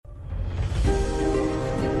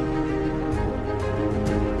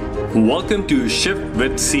Welcome to Shift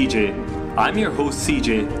with CJ. I'm your host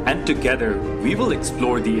CJ, and together we will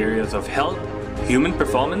explore the areas of health, human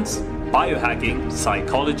performance, biohacking,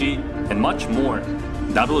 psychology, and much more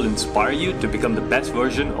that will inspire you to become the best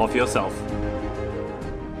version of yourself.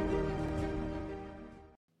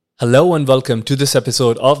 Hello and welcome to this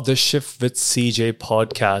episode of the Shift with CJ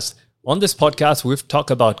podcast. On this podcast, we've talked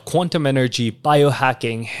about quantum energy,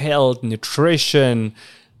 biohacking, health, nutrition,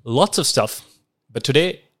 lots of stuff. But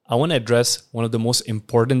today, I want to address one of the most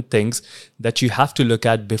important things that you have to look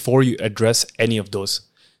at before you address any of those,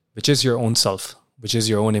 which is your own self, which is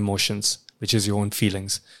your own emotions, which is your own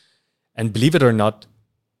feelings. And believe it or not,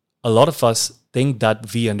 a lot of us think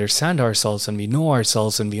that we understand ourselves and we know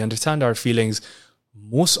ourselves and we understand our feelings.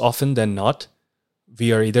 Most often than not,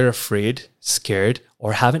 we are either afraid, scared,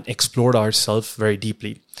 or haven't explored ourselves very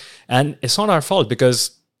deeply. And it's not our fault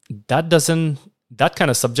because that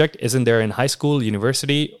kind of subject isn't there in high school,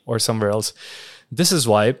 university, or somewhere else. This is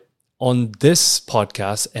why on this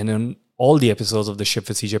podcast and in all the episodes of the Shift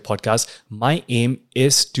with CJ podcast, my aim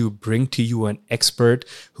is to bring to you an expert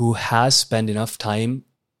who has spent enough time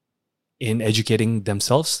in educating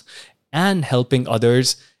themselves and helping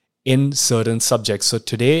others in certain subjects. So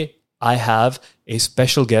today I have a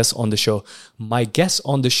special guest on the show. My guest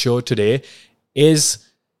on the show today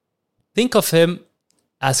think of him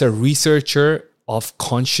as a researcher of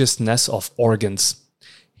consciousness of organs.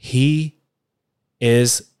 He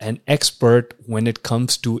is an expert when it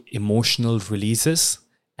comes to emotional releases,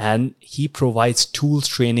 and he provides tools,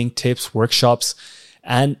 training, tips, workshops,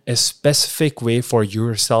 and a specific way for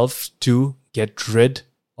yourself to get rid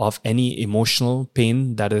of any emotional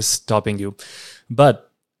pain that is stopping you.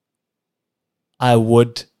 But I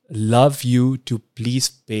would love you to please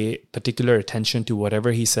pay particular attention to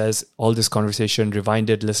whatever he says, all this conversation, rewind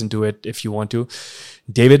it, listen to it if you want to.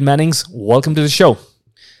 David Mannings, welcome to the show.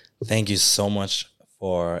 Thank you so much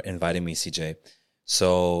for inviting me, CJ.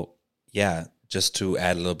 So yeah, just to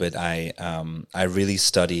add a little bit, I really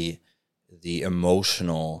study the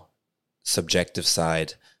emotional, subjective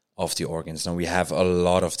side of the organs. Now we have a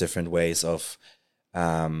lot of different ways of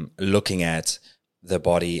looking at the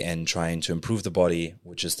body and trying to improve the body,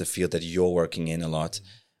 which is the field that you're working in a lot.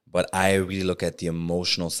 But I really look at the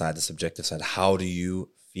emotional side, the subjective side. How do you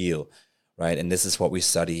feel, right? And this is what we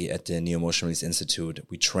study at the Neo-Emotional Release Institute.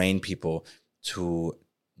 We train people to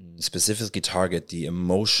specifically target the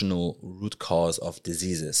emotional root cause of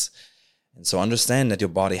diseases. And so understand that your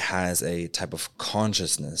body has a type of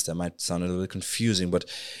consciousness that might sound a little bit confusing, but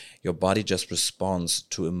your body just responds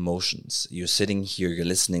to emotions. You're sitting here, you're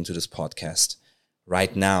listening to this podcast.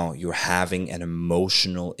 Right now, you're having an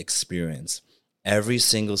emotional experience. Every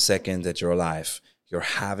single second that you're alive, you're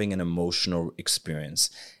having an emotional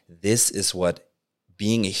experience. This is what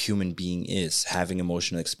being a human being is, having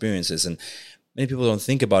emotional experiences. And many people don't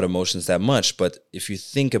think about emotions that much, but if you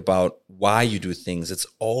think about why you do things, it's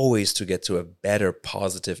always to get to a better,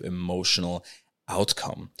 positive, emotional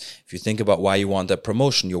outcome. If you think about why you want that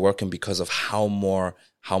promotion, you're working because of how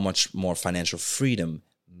much more financial freedom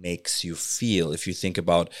makes you feel. If you think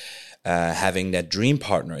about having that dream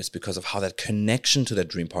partner, it's because of how that connection to that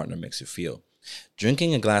dream partner makes you feel.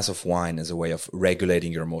 Drinking a glass of wine is a way of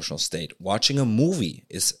regulating your emotional state. Watching a movie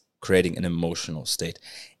is creating an emotional state.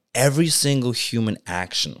 Every single human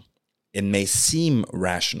action, it may seem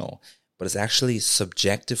rational, but it's actually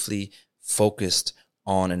subjectively focused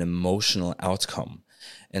on an emotional outcome.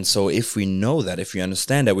 And so if we know that, if we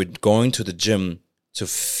understand that we're going to the gym to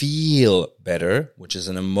feel better, which is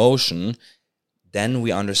an emotion, then we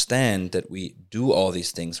understand that we do all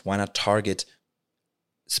these things. Why not target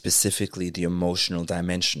specifically the emotional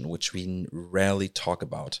dimension, which we rarely talk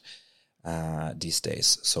about these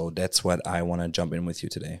days? So that's what I want to jump in with you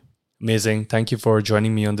today. Amazing. Thank you for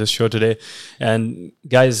joining me on this show today. And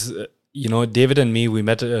guys, David and me, we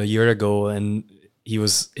met a year ago and he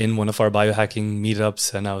was in one of our biohacking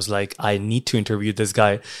meetups and I was like, I need to interview this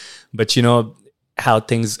guy. But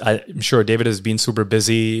I'm sure David has been super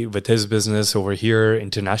busy with his business over here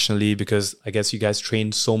internationally because I guess you guys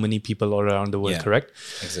train so many people all around the world, correct?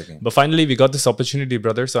 Exactly. But finally, we got this opportunity,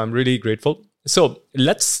 brother. So I'm really grateful. So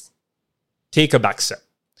let's take a back step.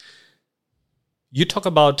 You talk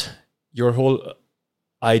about your whole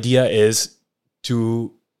idea is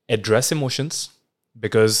to address emotions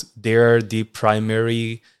because they're the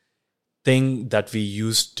primary thing that we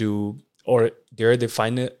use to, or they're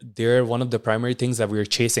one of the primary things that we're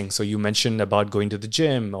chasing. So you mentioned about going to the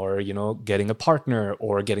gym or, getting a partner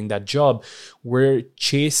or getting that job. We're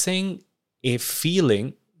chasing a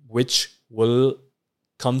feeling which will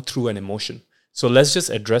come through an emotion. So let's just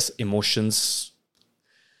address emotions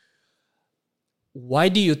why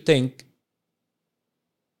do you think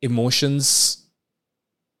emotions,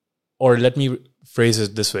 or let me phrase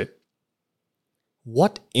it this way,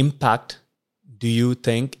 what impact do you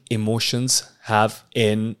think emotions have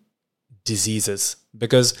in diseases?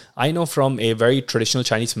 Because I know from a very traditional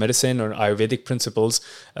Chinese medicine or Ayurvedic principles,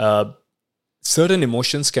 certain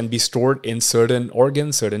emotions can be stored in certain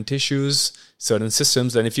organs, certain tissues, certain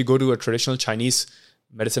systems. And if you go to a traditional Chinese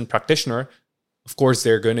medicine practitioner, of course,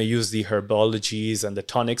 they're going to use the herbologies and the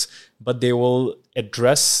tonics, but they will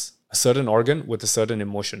address a certain organ with a certain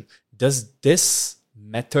emotion. Does this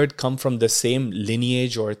method come from the same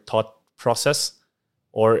lineage or thought process?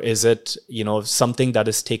 Or is it, something that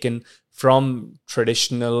is taken from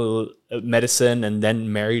traditional medicine and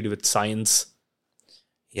then married with science?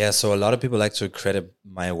 Yeah, so a lot of people like to credit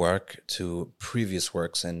my work to previous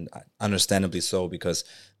works, and understandably so, because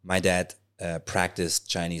my dad practiced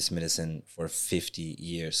Chinese medicine for 50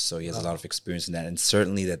 years. So he has a lot of experience in that. And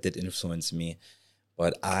certainly that did influence me.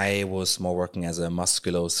 But I was more working as a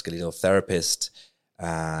musculoskeletal therapist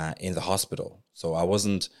in the hospital. So I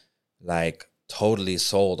wasn't like totally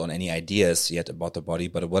sold on any ideas yet about the body.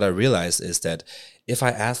 But what I realized is that if I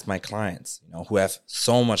asked my clients, who have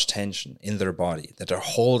so much tension in their body, that they're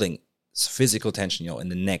holding physical tension, in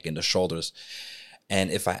the neck, in the shoulders, and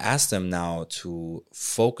if I ask them now to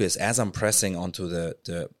focus as I'm pressing onto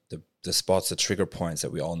the spots, the trigger points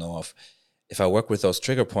that we all know of, if I work with those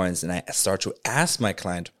trigger points and I start to ask my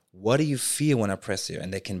client, what do you feel when I press here?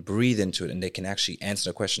 And they can breathe into it and they can actually answer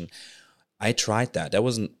the question. I tried that. That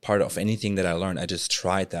wasn't part of anything that I learned. I just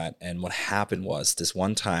tried that. And what happened was this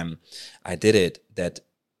one time I did it, that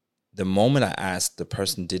the moment I asked, the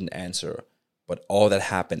person didn't answer. But all that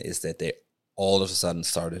happened is that they all of a sudden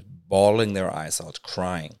started bawling their eyes out,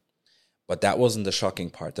 crying. But that wasn't the shocking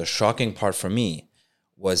part. The shocking part for me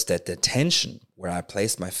was that the tension where I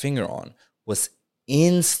placed my finger on was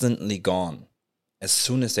instantly gone as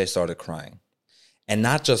soon as they started crying. And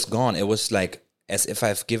not just gone, it was like as if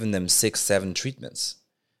I've given them 6-7 treatments.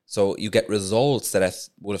 So you get results that I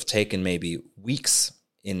would have taken maybe weeks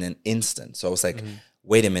in an instant. So I was like,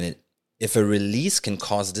 wait a minute, if a release can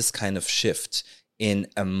cause this kind of shift in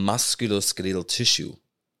a musculoskeletal tissue,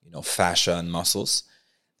 fascia and muscles,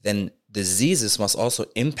 then diseases must also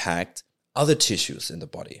impact other tissues in the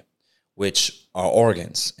body, which are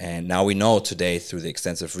organs. And now we know today through the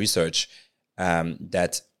extensive research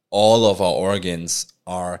that all of our organs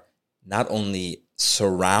are not only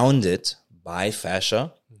surrounded by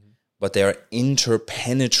fascia, but they are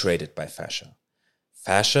interpenetrated by fascia.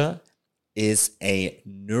 Fascia is a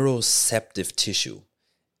neuroceptive tissue.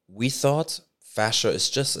 We thought fascia is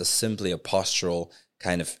just simply a postural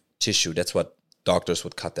kind of tissue. That's what doctors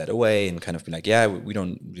would cut that away and kind of be like, yeah, we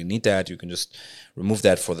don't really need that. You can just remove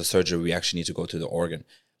that for the surgery. We actually need to go to the organ.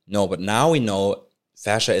 No, but now we know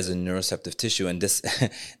fascia is a neuroceptive tissue, and this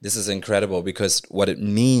is incredible, because what it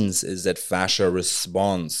means is that fascia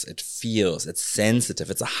responds, it feels, it's sensitive,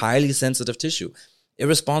 it's a highly sensitive tissue. It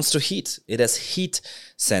responds to heat. It has heat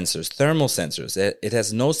sensors, thermal sensors. It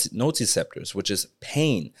has nociceptors, which is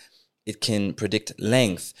pain. It can predict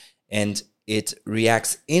length, and it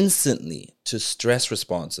reacts instantly to stress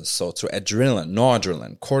responses. So to adrenaline,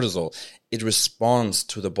 noradrenaline, cortisol, it responds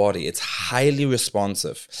to the body. It's highly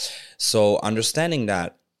responsive. So understanding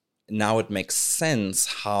that, now it makes sense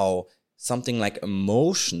how something like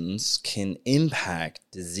emotions can impact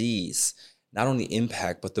disease. Not only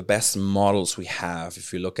impact, but the best models we have,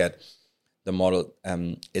 if you look at the model,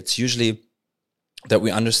 it's usually that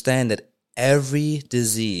we understand that every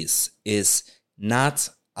disease is not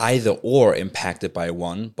either or impacted by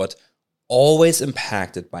one, but always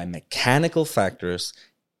impacted by mechanical factors,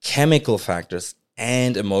 chemical factors,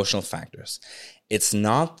 and emotional factors. It's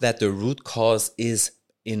not that the root cause is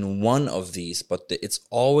in one of these, but it's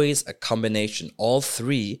always a combination. All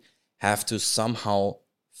three have to somehow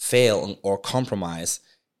fail or compromise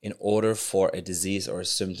in order for a disease or a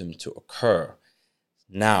symptom to occur.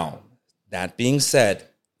 Now, that being said,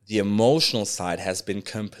 the emotional side has been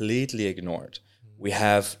completely ignored. We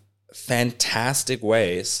have fantastic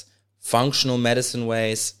ways, functional medicine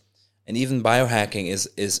ways, and even biohacking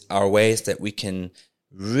is our ways that we can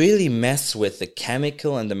really mess with the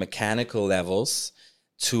chemical and the mechanical levels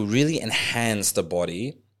to really enhance the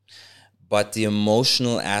body. But the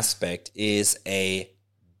emotional aspect is a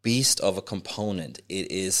beast of a component.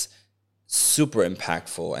 It is super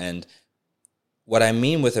impactful. And what I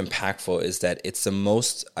mean with impactful is that it's the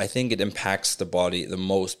most, I think it impacts the body the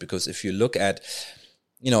most, because if you look at,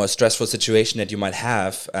 a stressful situation that you might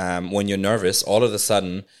have when you're nervous, all of a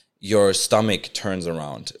sudden your stomach turns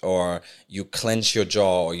around, or you clench your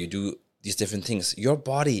jaw, or you do these different things. Your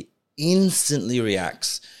body instantly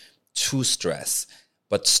reacts to stress.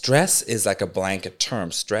 But stress is like a blanket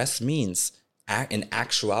term. Stress means, in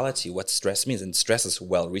actuality, what stress means, and stress is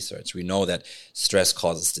well researched. We know that stress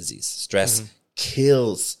causes disease. Stress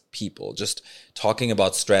kills people. Just talking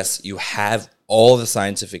about stress, you have all the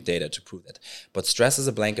scientific data to prove that. But stress is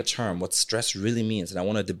a blanket term. What stress really means, and I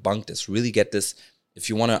want to debunk this, really get this. If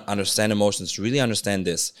you want to understand emotions, really understand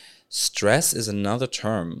this. Stress is another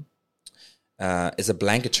term, is a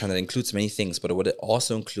blanket term that includes many things, but what it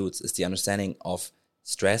also includes is the understanding of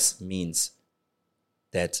stress means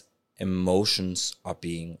that emotions are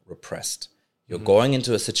being repressed. You're going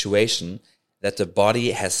into a situation that the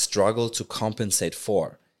body has struggled to compensate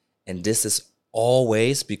for. And this is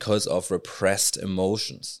always because of repressed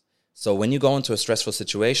emotions. So when you go into a stressful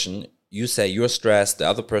situation, you say you're stressed, the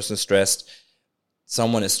other person is stressed,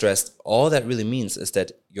 someone is stressed. All that really means is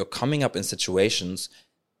that you're coming up in situations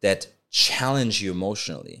that challenge you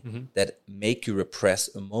emotionally, that make you repress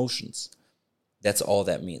emotions. That's all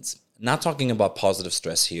that means. Not talking about positive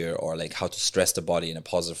stress here, or like how to stress the body in a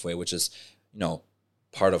positive way, which is,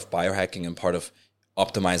 part of biohacking and part of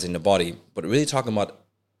optimizing the body, but really talking about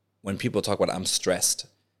when people talk about I'm stressed,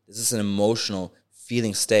 this is an emotional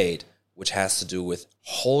feeling state which has to do with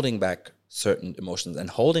holding back certain emotions. And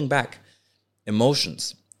holding back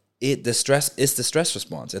emotions, the stress is the stress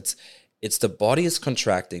response. It's the body is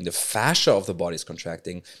contracting, the fascia of the body is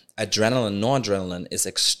contracting, adrenaline, noradrenaline is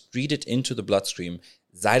excreted into the bloodstream,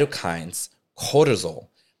 cytokines, cortisol,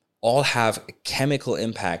 all have chemical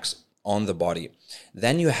impacts on the body.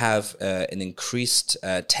 Then you have an increased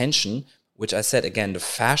tension, which I said again, the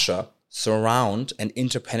fascia surround and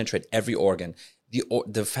interpenetrate every organ.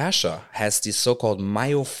 The fascia has these so-called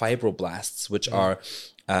myofibroblasts, which are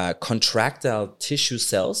contractile tissue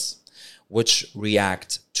cells which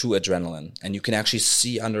react to adrenaline. And you can actually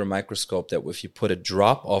see under a microscope that if you put a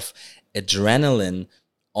drop of adrenaline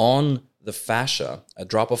on the fascia, a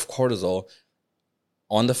drop of cortisol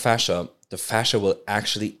on the fascia will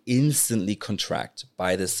actually instantly contract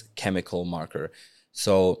by this chemical marker.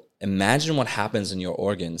 So imagine what happens in your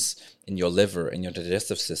organs, in your liver, in your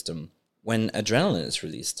digestive system when adrenaline is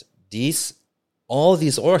released. All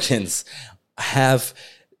these organs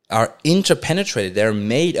are interpenetrated. They're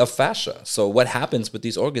made of fascia. So what happens with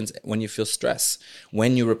these organs when you feel stress,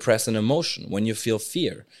 when you repress an emotion, when you feel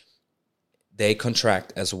fear? They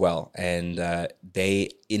contract as well, and they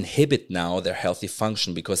inhibit now their healthy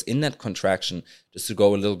function, because in that contraction, just to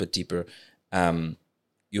go a little bit deeper,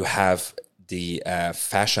 you have the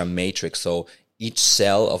fascia matrix. So each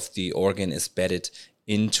cell of the organ is bedded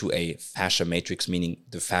into a fascia matrix, meaning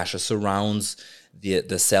the fascia surrounds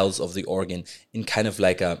the cells of the organ in kind of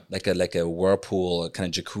like a whirlpool, a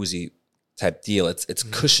kind of jacuzzi type deal. It's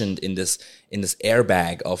cushioned in this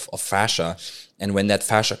airbag of fascia, and when that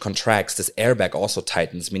fascia contracts, this airbag also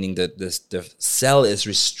tightens, meaning that the cell is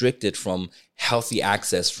restricted from healthy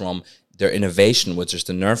access from their innervation, which is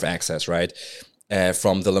the nerve access, right?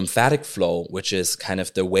 From the lymphatic flow, which is kind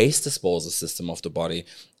of the waste disposal system of the body,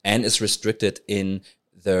 and is restricted in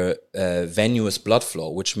the venous blood flow,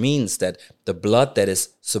 which means that the blood that is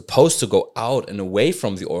supposed to go out and away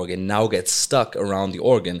from the organ now gets stuck around the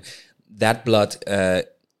organ. That blood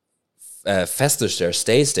festers there,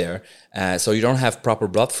 stays there, so you don't have proper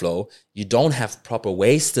blood flow, you don't have proper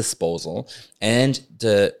waste disposal, and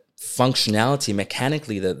the functionality,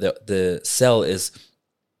 mechanically, the cell is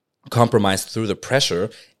compromised through the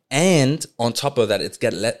pressure, and on top of that, it's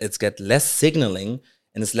get less signaling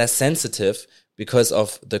and it's less sensitive because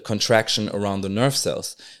of the contraction around the nerve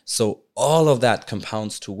cells. So all of that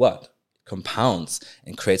compounds to what? Compounds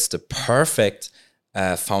and creates the perfect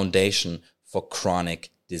foundation for chronic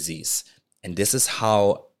disease. And this is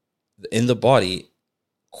how in the body,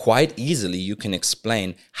 quite easily, you can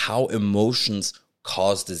explain how emotions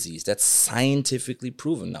cause disease. That's scientifically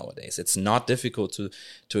proven nowadays. It's not difficult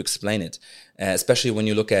to explain it, especially when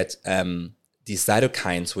you look at these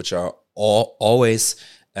cytokines, which are always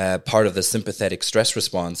part of the sympathetic stress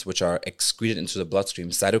response, which are excreted into the bloodstream.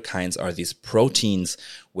 Cytokines are these proteins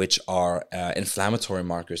which are inflammatory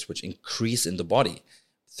markers which increase in the body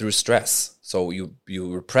through stress. So you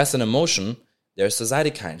repress an emotion, there's the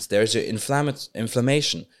cytokines, there's your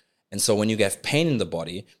inflammation. And so when you get pain in the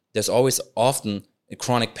body, there's always often a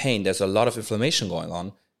chronic pain. There's a lot of inflammation going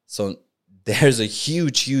on. So there's a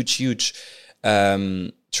huge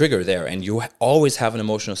trigger there, and you always have an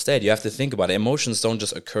emotional state. You have to think about it. Emotions don't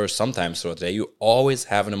just occur sometimes throughout the day. You always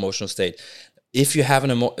have an emotional state. If you have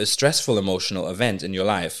a stressful emotional event in your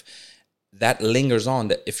life, that lingers on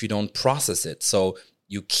that if you don't process it. So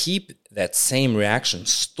you keep that same reaction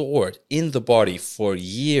stored in the body for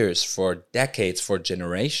years, for decades, for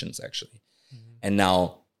generations, actually. And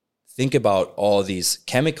now think about all these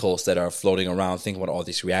chemicals that are floating around. Think about all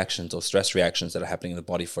these reactions or stress reactions that are happening in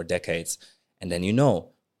the body for decades. And then you know,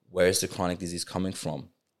 where is the chronic disease coming from?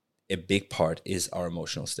 A big part is our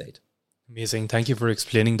emotional state. Amazing. Thank you for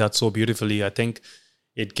explaining that so beautifully. I think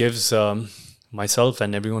it gives myself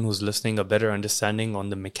and everyone who's listening a better understanding on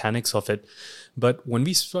the mechanics of it. But when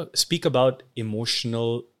we speak about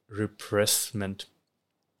emotional repressment,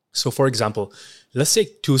 so for example, let's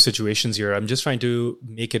take two situations here. I'm just trying to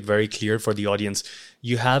make it very clear for the audience.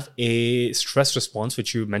 You have a stress response,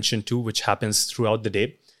 which you mentioned too, which happens throughout the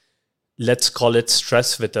day. Let's call it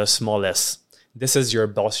stress with a small s. This is your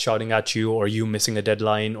boss shouting at you, or you missing a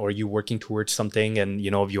deadline, or you working towards something, and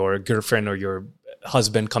your girlfriend or your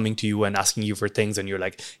husband coming to you and asking you for things, and you're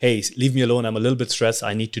like, hey, leave me alone, I'm a little bit stressed,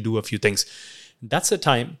 I need to do a few things. That's a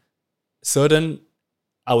time,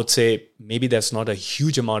 I would say maybe there's not a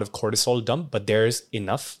huge amount of cortisol dumped, but there's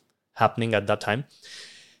enough happening at that time.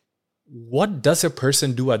 What does a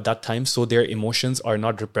person do at that time so their emotions are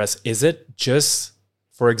not repressed? Is it just,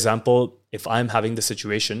 for example, if I'm having the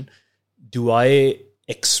situation, do I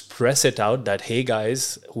express it out that, hey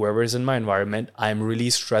guys, whoever is in my environment, I'm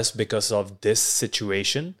really stressed because of this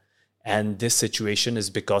situation, and this situation is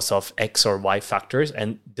because of X or Y factors?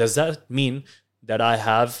 And does that mean that I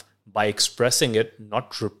have, by expressing it,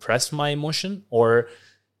 not repressed my emotion? Or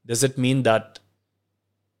does it mean that,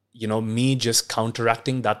 me just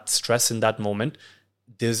counteracting that stress in that moment,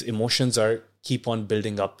 these emotions keep on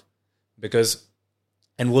building up?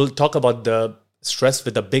 And we'll talk about the stress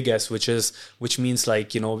with a big S, which means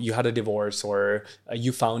like, you had a divorce, or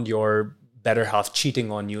you found your better half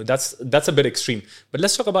cheating on you. That's a bit extreme. But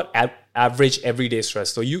let's talk about average everyday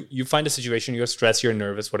stress. So you find a situation, you're stressed, you're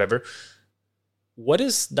nervous, whatever. What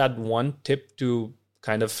is that one tip to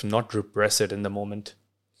kind of not repress it in the moment?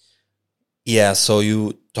 Yeah, so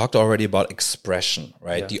you talked already about expression,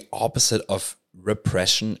 right? Yeah. The opposite of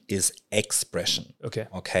repression is expression.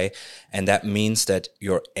 Okay. And that means that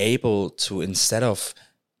you're able to, instead of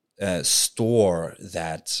store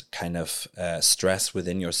that kind of stress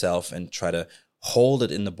within yourself and try to hold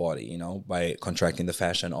it in the body, by contracting the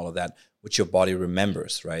fascia and all of that, which your body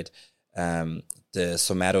remembers, right? The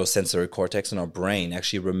somatosensory cortex in our brain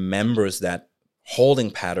actually remembers that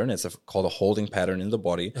holding pattern. It's called a holding pattern in the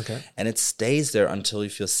body. Okay. And it stays there until you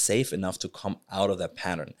feel safe enough to come out of that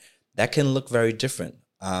pattern. That can look very different.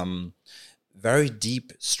 Very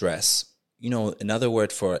deep stress. Another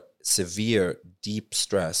word for severe, deep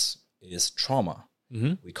stress is trauma.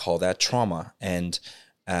 Mm-hmm. We call that trauma. And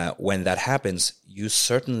when that happens, you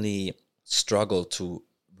certainly struggle to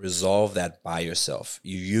resolve that by yourself.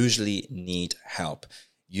 You usually need help.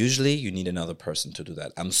 Usually you need another person to do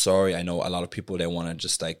that. I'm sorry, I know a lot of people, they want to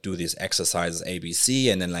just like do these exercises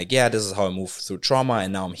ABC and then like, yeah, this is how I move through trauma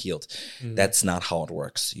and now I'm healed. Mm-hmm. That's not how it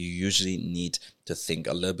works. You usually need to think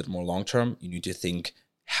a little bit more long term. You need to think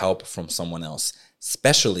help from someone else,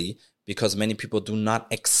 especially because many people do not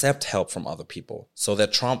accept help from other people. So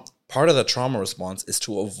that part of the trauma response is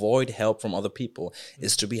to avoid help from other people,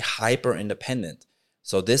 is to be hyper independent.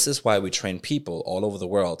 So this is why we train people all over the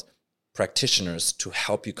world, practitioners, to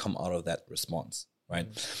help you come out of that response,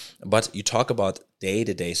 right? Mm-hmm. But you talk about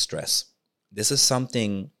day-to-day stress. This is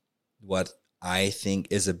something what I think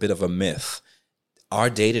is a bit of a myth. Our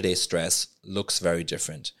day-to-day stress looks very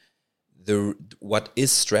different. What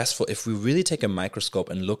is stressful, if we really take a microscope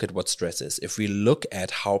and look at what stress is, if we look at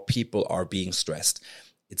how people are being stressed,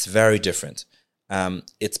 it's very different.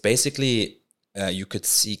 It's basically, you could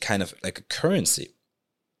see kind of like a currency.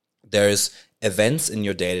 There's events in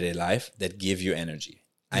your day-to-day life that give you energy.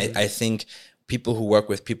 Mm-hmm. I think people who work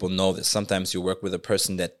with people know that sometimes you work with a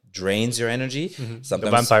person that drains your energy. Mm-hmm.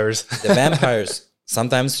 Sometimes the vampires.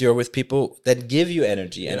 Sometimes you're with people that give you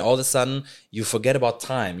energy, and all of a sudden you forget about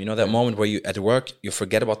time. You know, that moment where you at work, you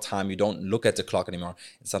forget about time. You don't look at the clock anymore.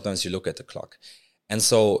 And sometimes you look at the clock. And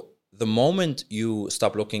so the moment you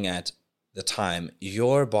stop looking at the time,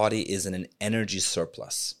 your body is in an energy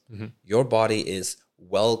surplus. Mm-hmm. Your body is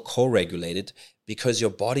well co-regulated because your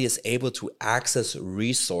body is able to access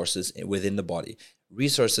resources within the body.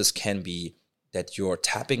 Resources can be that you're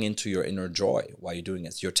tapping into your inner joy while you're doing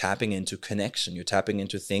this. You're tapping into connection. You're tapping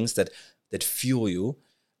into things that fuel you.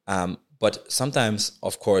 But sometimes,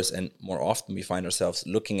 of course, and more often, we find ourselves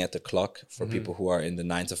looking at the clock for mm-hmm. people who are in the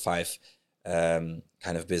 9 to 5 kind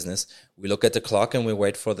of business. We look at the clock and we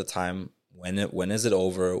wait for the time. When is it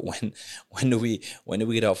over? When do we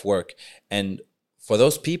get off work? And for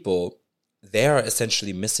those people, they are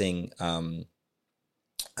essentially missing. One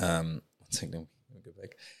second, let me get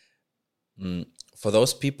Like, for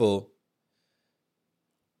those people,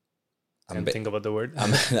 Can't think about the word.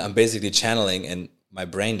 I'm basically channeling, and my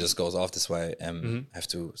brain just goes off. This way. I have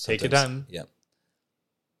to take your time. Yeah.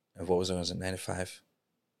 And what was it? 9 to 5.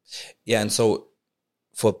 Yeah, and so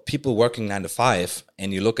for people working 9 to 5,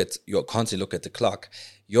 and you constantly look at the clock,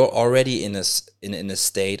 you're already in a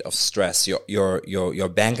state of stress. Your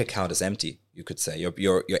bank account is empty. You could say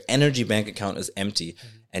your energy bank account is empty,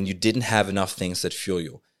 and you didn't have enough things that fuel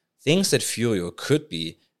you. Things that fuel you could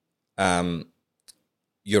be,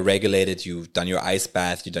 you're regulated. You've done your ice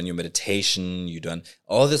bath. You've done your meditation.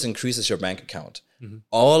 All this increases your bank account.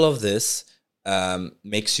 All of this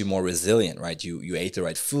makes you more resilient, right? You ate the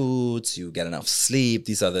right foods, you get enough sleep.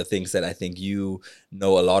 These are the things that I think you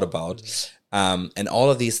know a lot about. And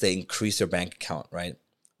all of these, they increase your bank account, right?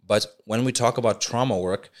 But when we talk about trauma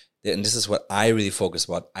work, and this is what I really focus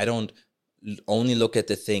about, I don't only look at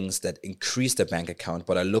the things that increase the bank account,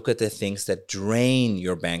 but I look at the things that drain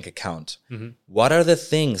your bank account. What are the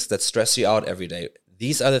things that stress you out every day?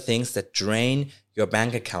 These are the things that drain your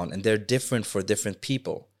bank account, and they're different for different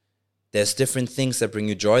people. There's different things that bring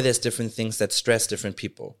you joy. There's different things that stress different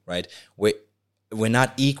people, right? We're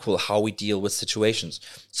not equal how we deal with situations.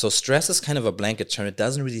 So stress is kind of a blanket term. It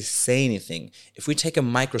doesn't really say anything. If we take a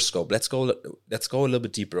microscope, let's go a little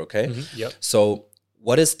bit deeper, okay? Yep. So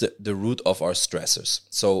what is the root of our stressors?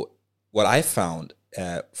 So what I found,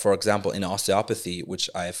 for example, in osteopathy, which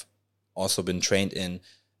I've also been trained in,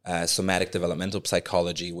 somatic developmental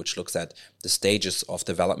psychology, which looks at the stages of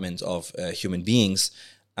development of human beings.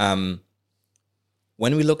 When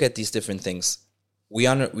we look at these different things,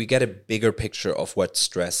 we get a bigger picture of what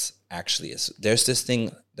stress actually is. There's this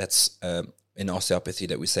thing that's in osteopathy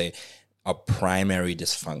that we say a primary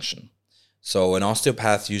dysfunction. So an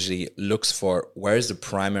osteopath usually looks for where is the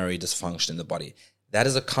primary dysfunction in the body. That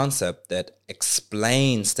is a concept that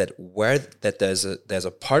explains that there's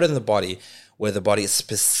a part of the body where the body is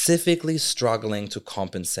specifically struggling to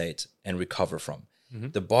compensate and recover from.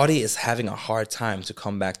 The body is having a hard time to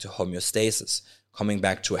come back to homeostasis, coming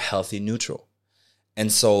back to a healthy neutral. And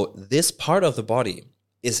so this part of the body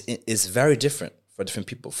is very different for different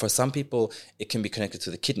people. For some people, it can be connected to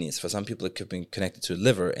the kidneys. For some people, it could be connected to the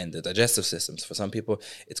liver and the digestive systems. For some people,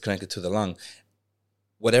 it's connected to the lung.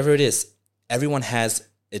 Whatever it is, everyone has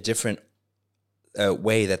a different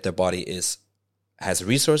way that their body has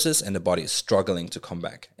resources, and the body is struggling to come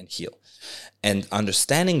back and heal. And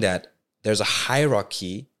understanding that, there's a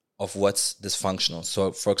hierarchy of what's dysfunctional.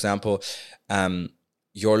 So, for example,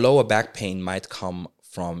 your lower back pain might come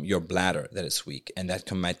from your bladder that is weak, and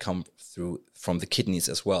that might come from the kidneys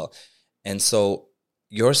as well. And so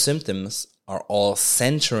your symptoms are all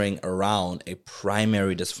centering around a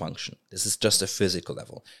primary dysfunction. This is just a physical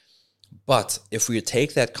level. But if we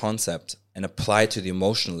take that concept and apply it to the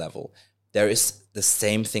emotional level, there is the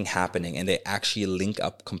same thing happening, and they actually link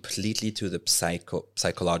up completely to the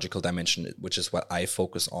psychological dimension, which is what I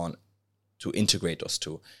focus on to integrate those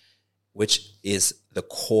two, which is the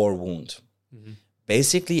core wound.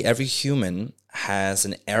 Basically, every human has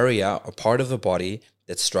an area, a part of the body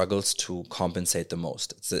that struggles to compensate the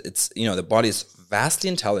most. It's the body is vastly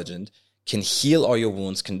intelligent, can heal all your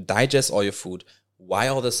wounds, can digest all your food. Why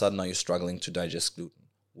all of a sudden are you struggling to digest gluten?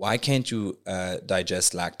 Why can't you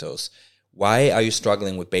digest lactose? Why are you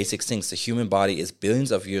struggling with basic things? The human body is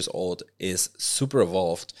billions of years old, is super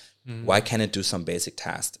evolved. Why can't it do some basic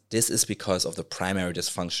tasks? This is because of the primary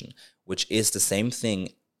dysfunction, which is the same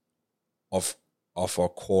thing of our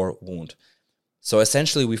core wound. So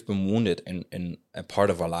essentially, we've been wounded in a part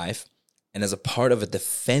of our life, and as a part of a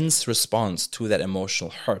defense response to that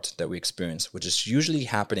emotional hurt that we experience, which is usually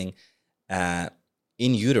happening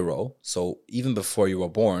in utero. So even before you were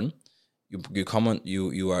born,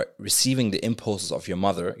 you are receiving the impulses of your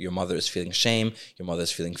mother. Your mother is feeling shame. Your mother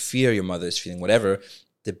is feeling fear. Your mother is feeling whatever.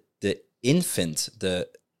 The infant, the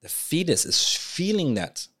fetus is feeling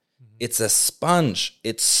that. It's a sponge.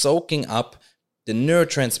 It's soaking up the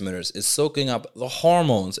neurotransmitters. It's soaking up the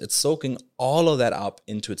hormones. It's soaking all of that up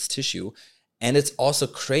into its tissue. And it's also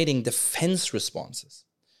creating defense responses.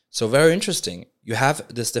 So very interesting. You have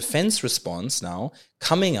this defense response now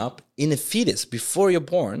coming up in a fetus before you're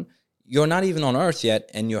born. You're not even on Earth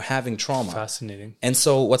yet, and you're having trauma. Fascinating. And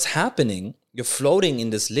so what's happening, you're floating in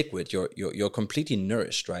this liquid. You're completely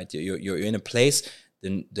nourished, right? You're in a place,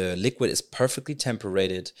 the liquid is perfectly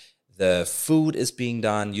temperated. The food is being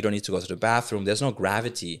done. You don't need to go to the bathroom. There's no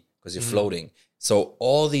gravity because you're floating. So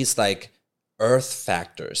all these like Earth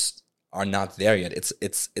factors are not there yet.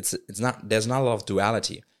 It's not. There's not a lot of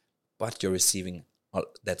duality, but you're receiving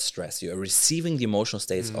that stress. You're receiving the emotional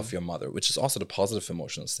states of your mother, which is also the positive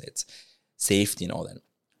emotional states. safety and all that.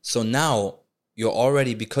 So now you're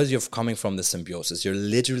already, because you're coming from the symbiosis, you're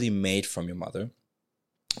literally made from your mother.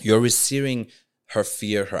 You're receiving her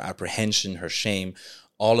fear, her apprehension, her shame,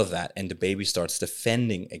 all of that. And the baby starts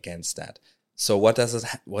defending against that. So what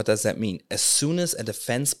does that mean? As soon as a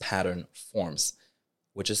defense pattern forms,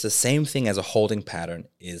 which is the same thing as a holding pattern,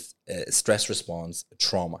 is a stress response, a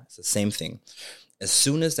trauma. It's the same thing. As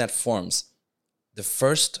soon as that forms, the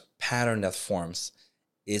first pattern that forms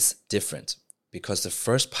is different, because the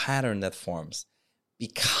first pattern that forms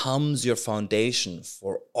becomes your foundation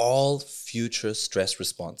for all future stress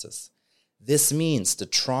responses. This means the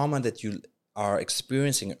trauma that you are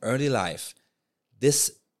experiencing in early life,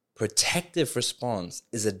 this protective response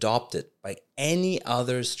is adopted by any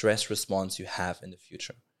other stress response you have in the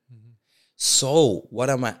future. Mm-hmm. So what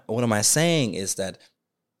am I saying is that,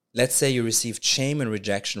 let's say you received shame and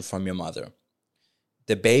rejection from your mother.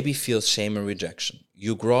 The baby feels shame and rejection.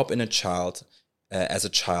 You grow up as a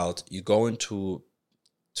child, you go into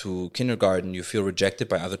kindergarten, you feel rejected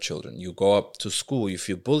by other children. You go up to school, you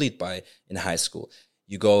feel bullied in high school.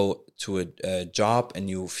 You go to a job and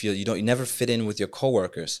you feel you never fit in with your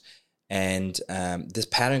coworkers. And this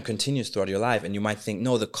pattern continues throughout your life. And you might think,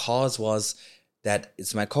 no, the cause was that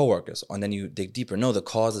it's my coworkers. And then you dig deeper. No, the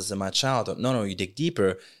cause is in my childhood. No, you dig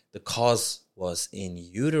deeper. The cause was in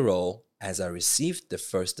utero, as I received the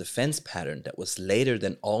first defense pattern that was later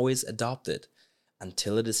than always adopted,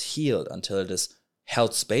 until it is healed, until it is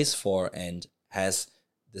held space for and has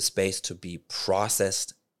the space to be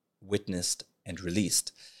processed, witnessed, and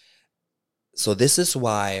released. So this is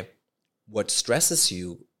why what stresses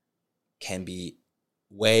you can be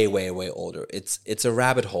way, way, way older. It's a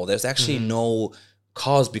rabbit hole. There's actually no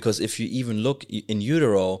cause, because if you even look in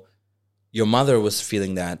utero, your mother was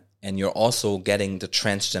feeling that, and you're also getting the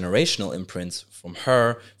transgenerational imprints from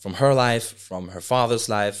her life, from her father's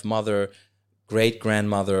life, mother,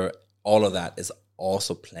 great-grandmother, all of that is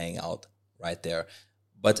also playing out right there.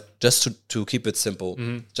 But just to keep it simple,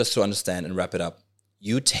 just to understand and wrap it up,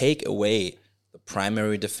 you take away the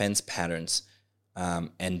primary defense patterns,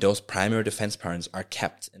 and those primary defense patterns are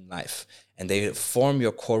kept in life, and they form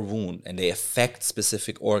your core wound, and they affect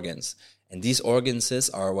specific organs. And these organs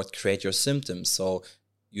are what create your symptoms. So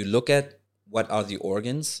you look at what are the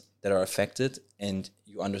organs that are affected, and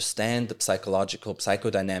you understand the psychological,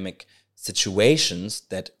 psychodynamic situations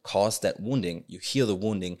that cause that wounding. You heal the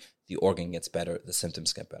wounding, the organ gets better, the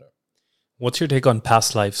symptoms get better. What's your take on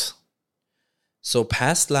past lives? So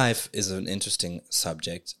past life is an interesting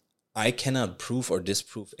subject. I cannot prove or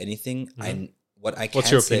disprove anything.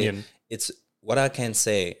 What's your opinion? What I can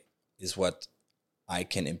say is what I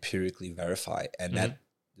can empirically verify. And that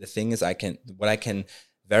the thing is, what I can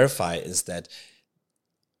verify is that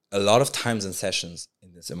a lot of times in sessions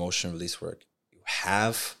in this emotional release work, you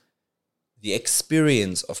have the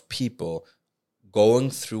experience of people going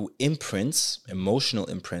through imprints, emotional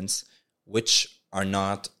imprints, which are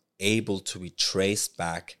not able to be traced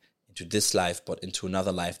back into this life, but into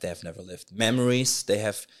another life they have never lived. Memories they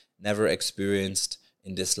have never experienced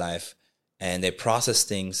in this life, and they process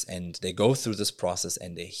things, and they go through this process,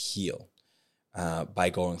 and they heal by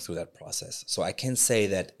going through that process. So I can say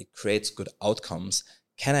that it creates good outcomes.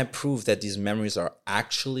 Can I prove that these memories are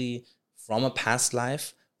actually from a past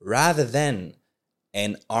life, rather than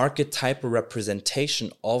an archetypal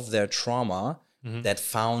representation of their trauma that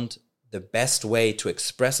found the best way to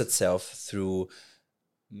express itself through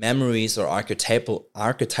memories or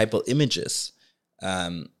archetypal images?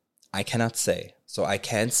 I cannot say. So I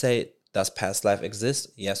can't say, does past life exist?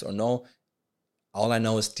 Yes or no. All I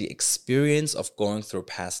know is the experience of going through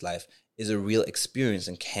past life is a real experience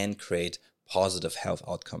and can create positive health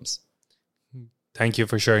outcomes. Thank you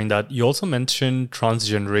for sharing that. You also mentioned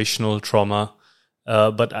transgenerational trauma,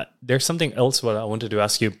 but there's something else what I wanted to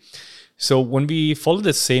ask you. So when we follow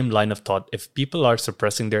the same line of thought, if people are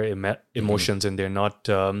suppressing their emotions and they're not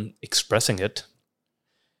expressing it,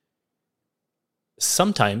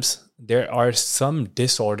 sometimes there are some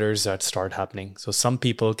disorders that start happening. So some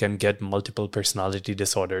people can get multiple personality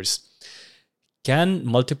disorders. Can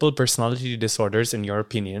multiple personality disorders, in your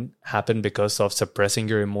opinion, happen because of suppressing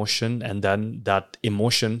your emotion, and then that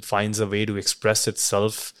emotion finds a way to express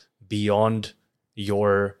itself beyond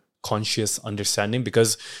your conscious understanding?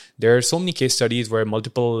 Because there are so many case studies where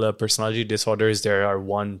multiple personality disorders, there are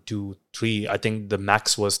 1, 2, 3, I think the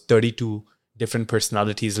max was 32 different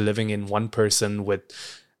personalities living in one person, with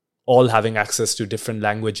all having access to different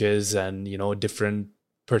languages and, different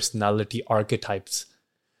personality archetypes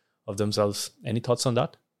of themselves. Any thoughts on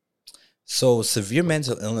that? So severe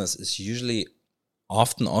mental illness is usually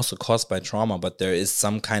often also caused by trauma, but there is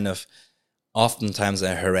some kind of oftentimes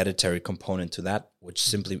a hereditary component to that, which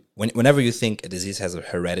simply, whenever you think a disease has a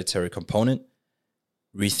hereditary component,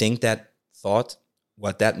 rethink that thought.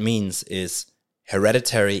 What that means is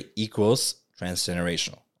hereditary equals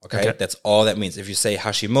transgenerational. Okay? That's all that means. If you say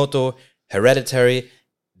Hashimoto, hereditary,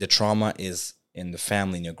 the trauma is in the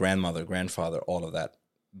family, in your grandmother, grandfather, all of that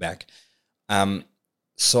back.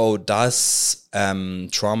 So does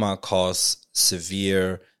trauma cause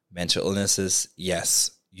severe mental illnesses?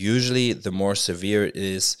 Yes. Usually the more severe it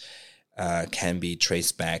is, can be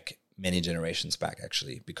traced back many generations back,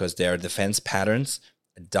 actually, because there are defense patterns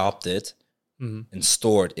adopted and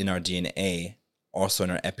stored in our DNA, also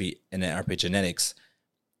in our epigenetics,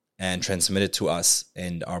 and transmitted to us,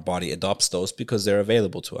 and our body adopts those because they're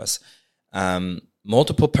available to us.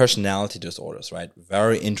 Multiple personality disorders, right?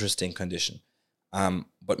 Very interesting condition.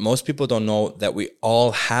 But most people don't know that we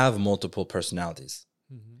all have multiple personalities.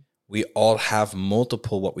 We all have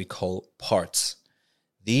multiple what we call parts.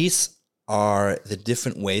 These are the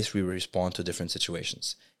different ways we respond to different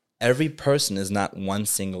situations. Every person is not one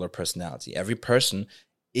singular personality. Every person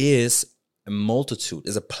is a multitude,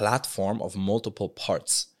 is a platform of multiple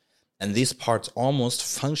parts. And these parts almost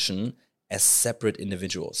function as separate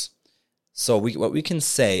individuals. So what we can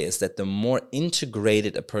say is that the more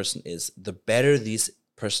integrated a person is, the better these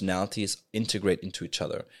personalities integrate into each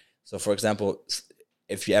other. So for example,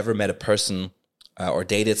 if you ever met a person or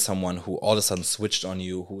dated someone who all of a sudden switched on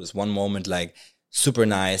you, who was one moment like super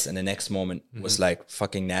nice and the next moment was like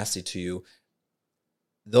fucking nasty to you,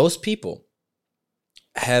 those people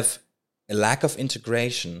have a lack of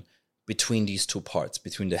integration between these two parts,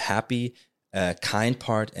 between the happy, kind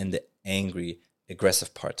part and the angry,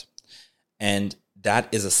 aggressive part. And that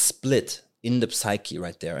is a split in the psyche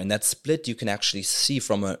right there. And that split you can actually see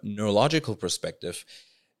from a neurological perspective.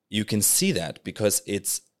 You can see that because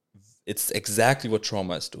it's exactly what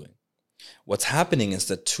trauma is doing. What's happening is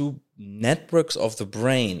that two networks of the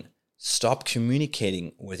brain stop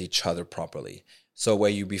communicating with each other properly. So where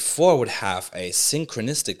you before would have a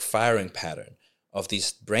synchronistic firing pattern of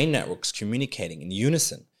these brain networks communicating in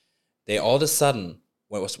unison, they all of a sudden,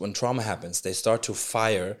 when trauma happens, they start to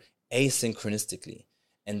fire asynchronistically.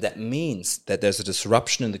 And that means that there's a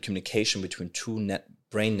disruption in the communication between two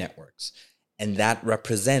brain networks. And that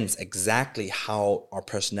represents exactly how our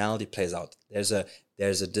personality plays out. There's a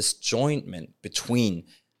disjointment between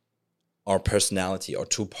our personality or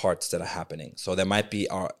two parts that are happening. So there might be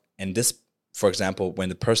and this, for example, when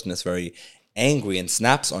the person is very angry and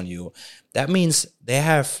snaps on you, that means they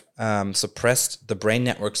have suppressed the brain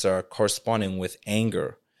networks that are corresponding with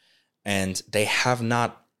anger. And they have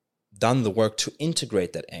not done the work to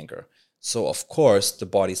integrate that anger. So of course, the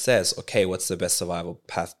body says, okay, what's the best survival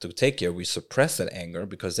path to take here? We suppress that anger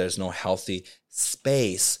because there's no healthy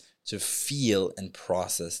space to feel and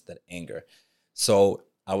process that anger. So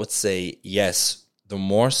I would say, yes, the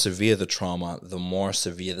more severe the trauma, the more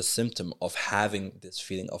severe the symptom of having this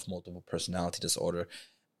feeling of multiple personality disorder,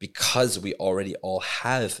 because we already all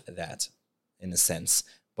have that in a sense.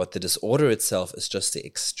 But the disorder itself is just the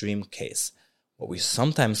extreme case. What we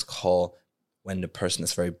sometimes call when the person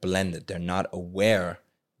is very blended. They're not aware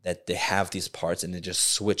that they have these parts and they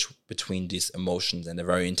just switch between these emotions and they're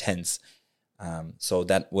very intense. So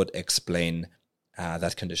that would explain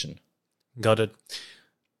that condition. Got it.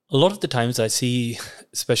 A lot of the times I see,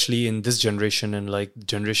 especially in this generation and like the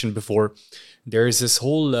generation before, there is this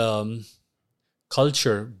whole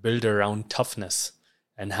culture built around toughness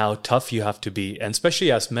and how tough you have to be. And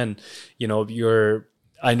especially as men,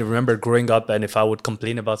 I remember growing up, and if I would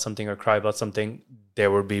complain about something or cry about something,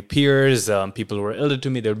 there would be peers, people who were elder to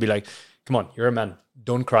me. They would be like, come on, you're a man.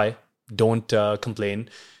 Don't cry. Don't complain.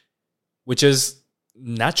 Which is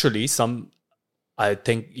naturally I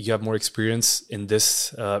think you have more experience in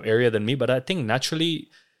this area than me, but I think naturally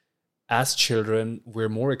as children, we're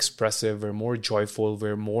more expressive, we're more joyful,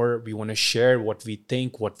 we want to share what we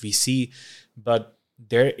think, what we see. But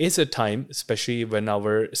there is a time, especially when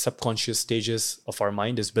our subconscious stages of our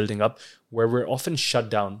mind is building up, where we're often shut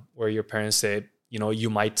down, where your parents say, you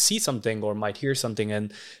might see something or might hear something.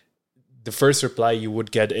 And the first reply you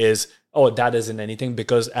would get is, oh, that isn't anything.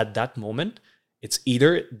 Because at that moment, it's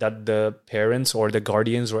either that the parents or the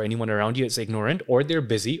guardians or anyone around you is ignorant, or they're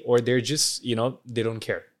busy, or they're just, they don't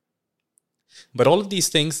care. But all of these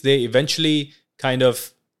things, they eventually kind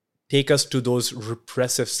of take us to those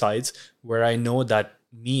repressive sides where I know that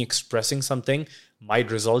me expressing something might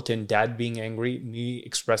result in dad being angry. Me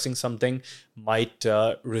expressing something might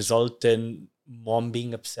result in mom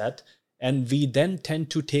being upset. And we then tend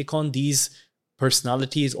to take on these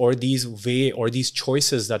personalities or these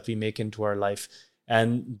choices that we make into our life.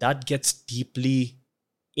 And that gets deeply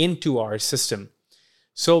into our system.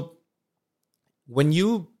 So when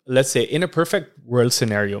you, let's say in a perfect world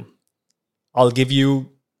scenario, I'll give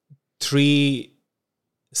you 3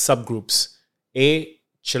 subgroups: A,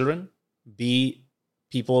 children; B,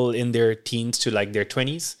 people in their teens to like their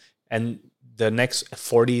 20s; and the next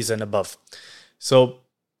 40s and above. So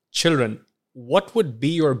children, what would be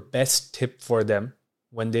your best tip for them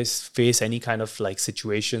when they face any kind of like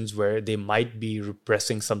situations where they might be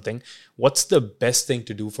repressing something? What's the best thing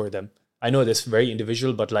to do for them? I know this is very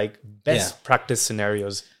individual, but like best practice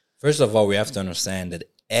scenarios. First of all, we have to understand that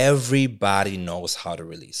everybody knows how to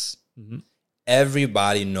release. Mm-hmm.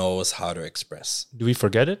 Everybody knows how to express. Do we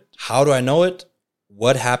forget it? How do I know it?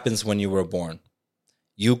 What happens when you were born?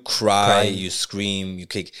 You cry, you scream, you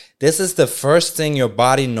kick. This is the first thing your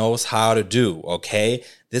body knows how to do, okay?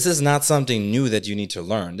 This is not something new that you need to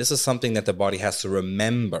learn. This is something that the body has to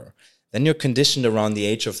remember. Then you're conditioned around the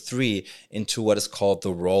age of 3 into what is called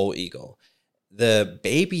the role ego. The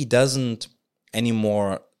baby doesn't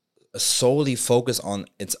anymore solely focus on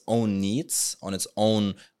its own needs, on its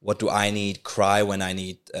own, what do I need, cry when I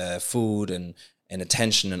need food and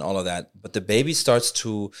attention and all of that. But the baby starts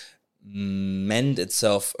to mend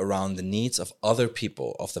itself around the needs of other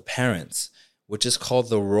people, of the parents, which is called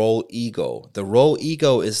the role ego. The role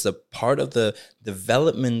ego is the part of the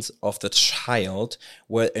development of the child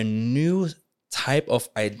where a new type of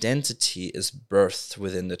identity is birthed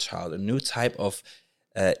within the child. A new type of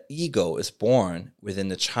ego is born within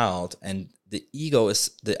the child, and the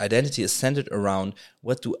identity is centered around,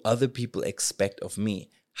 what do other people expect of me?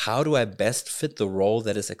 How do I best fit the role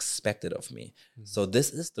that is expected of me? Mm-hmm. So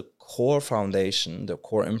this is the core foundation, the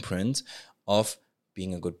core imprint of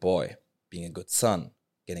being a good boy, being a good son,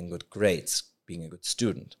 getting good grades, being a good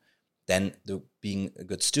student. Then being a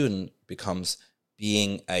good student becomes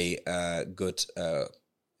being a good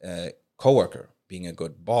coworker, being a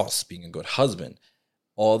good boss, being a good husband.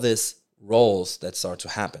 All these roles that start to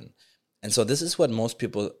happen. And so this is what most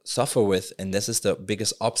people suffer with, and this is the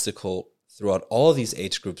biggest obstacle throughout all these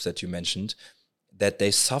age groups that you mentioned, that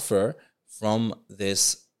they suffer from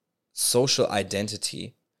this social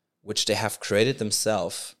identity, which they have created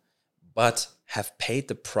themselves, but have paid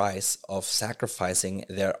the price of sacrificing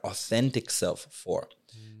their authentic self for.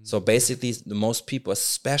 So basically, the most people,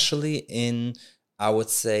 especially in, I would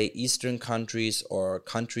say, Eastern countries or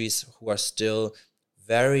countries who are still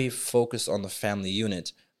very focused on the family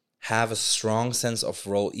unit, have a strong sense of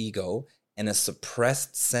role ego and a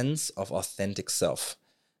suppressed sense of authentic self.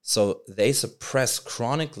 So they suppress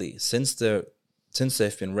chronically, since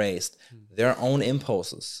they've been raised, their own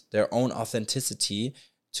impulses, their own authenticity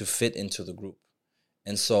to fit into the group.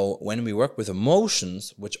 And so when we work with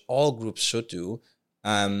emotions, which all groups should do,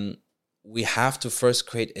 we have to first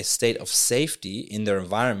create a state of safety in their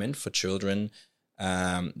environment for children.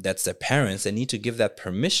 That's their parents. They need to give that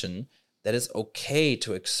permission that it's okay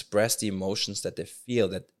to express the emotions that they feel,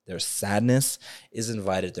 that their sadness is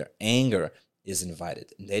invited, their anger is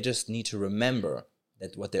invited. And they just need to remember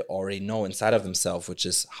that what they already know inside of themselves, which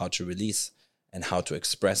is how to release and how to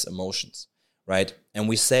express emotions, right? And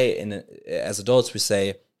we say, as adults, we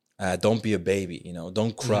say, don't be a baby,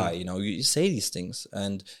 don't cry, you say these things.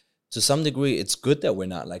 And to some degree, it's good that we're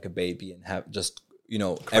not like a baby and have just,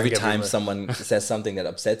 every time someone says something that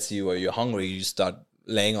upsets you or you're hungry, you start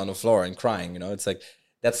laying on the floor and crying, it's like,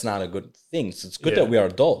 that's not a good thing. So it's good that we are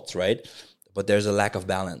adults, right? But there's a lack of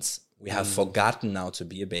balance. We have forgotten now to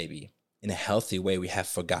be a baby. In a healthy way, we have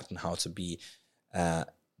forgotten how to be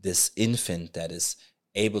this infant that is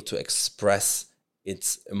able to express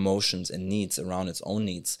its emotions and needs around its own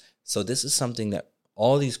needs. So this is something that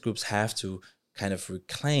all these groups have to kind of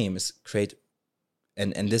reclaim, is create,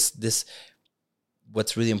 and this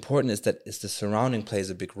what's really important is that the surrounding plays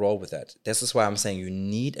a big role with that. This is why I'm saying you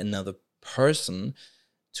need another person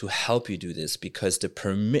to help you do this, because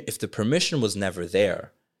if the permission was never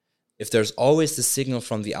there, if there's always the signal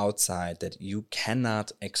from the outside that you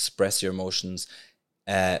cannot express your emotions,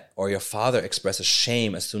 or your father expresses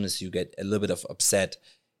shame as soon as you get a little bit of upset,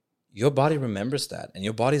 your body remembers that, and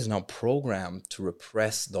your body is now programmed to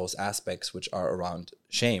repress those aspects which are around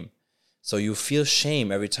shame. So you feel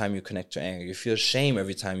shame every time you connect to anger. You feel shame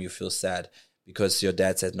every time you feel sad because your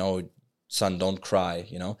dad said, no, son, don't cry,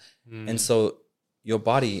 And so your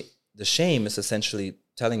body, the shame is essentially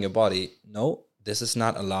telling your body, no, this is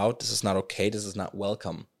not allowed, this is not okay, this is not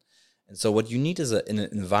welcome. And so what you need is an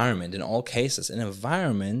environment, in all cases, an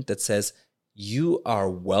environment that says you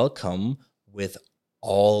are welcome with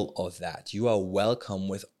all of that. You are welcome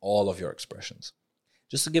with all of your expressions.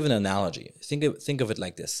 Just to give an analogy, think of it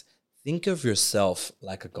like this. Think of yourself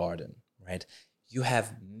like a garden, right? you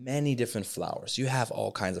have many different flowers. You have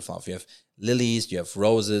all kinds of flowers. You have lilies, you have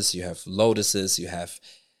roses, you have lotuses, you have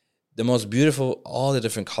the most beautiful, all the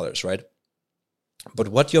different colors, right? But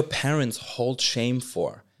what your parents hold shame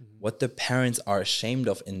for, what the parents are ashamed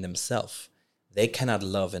of in themselves, they cannot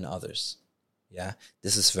love in others. Yeah,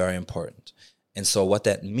 this is very important. And so what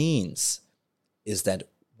that means is that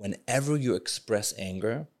whenever you express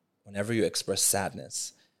anger, whenever you express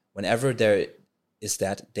sadness, whenever there is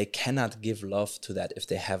that, they cannot give love to that if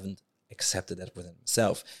they haven't accepted that within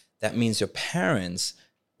themselves. That means your parents,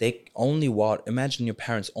 they only imagine your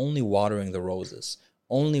parents only watering the roses,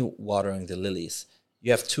 only watering the lilies.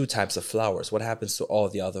 You have two types of flowers. What happens to all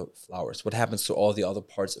the other flowers? What happens to all the other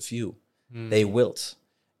parts of you? They wilt.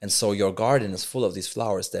 And so your garden is full of these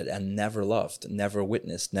flowers that are never loved, never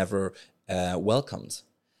witnessed, never welcomed.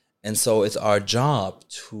 And so it's our job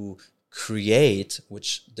to create,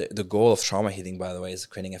 which the goal of trauma healing, by the way, is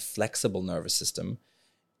creating a flexible nervous system,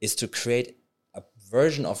 is to create a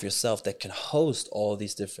version of yourself that can host all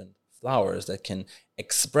these different flowers, that can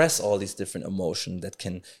express all these different emotions, that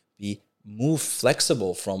can be move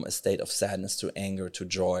flexible from a state of sadness to anger to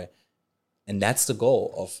joy. And that's the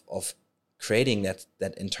goal of creating that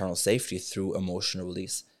internal safety through emotional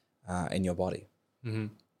release in your body. Mm-hmm.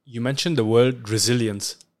 You mentioned the word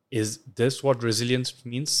resilience. Is this what resilience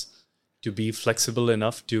means? To be flexible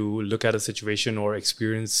enough to look at a situation or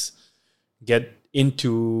experience, get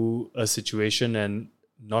into a situation and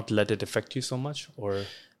not let it affect you so much? Or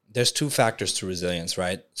there's two factors to resilience,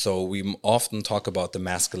 right? So we often talk about the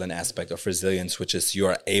masculine aspect of resilience, which is you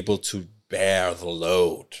are able to bear the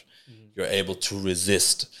load. You're able to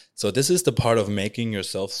resist. So this is the part of making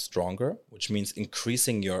yourself stronger, which means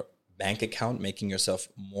increasing your bank account, making yourself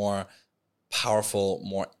more powerful,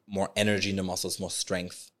 more energy in the muscles, more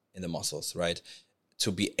strength in the muscles, right?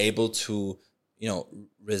 To be able to,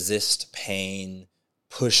 resist pain,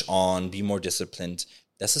 push on, be more disciplined.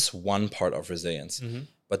 This is one part of resilience. Mm-hmm.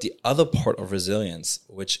 But the other part of resilience,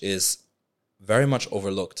 which is very much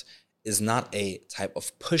overlooked, is not a type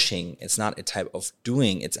of pushing. It's not a type of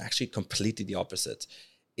doing. It's actually completely the opposite.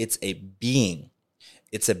 It's a being.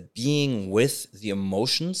 It's a being with the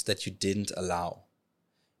emotions that you didn't allow.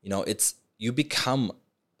 You become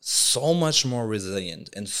so much more resilient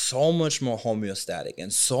and so much more homeostatic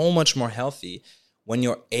and so much more healthy when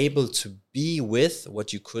you're able to be with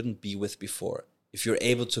what you couldn't be with before. If you're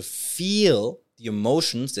able to feel the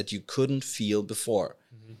emotions that you couldn't feel before.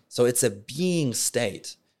 Mm-hmm. So it's a being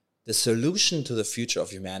state. The solution to the future of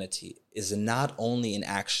humanity is not only in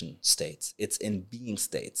action states, it's in being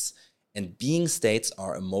states. And being states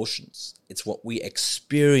are emotions. It's what we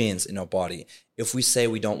experience in our body. If we say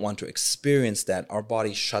we don't want to experience that, our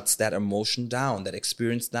body shuts that emotion down, that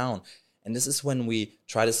experience down. And this is when we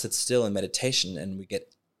try to sit still in meditation and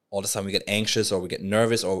all of a sudden we get anxious or we get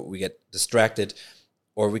nervous or we get distracted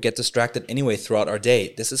anyway throughout our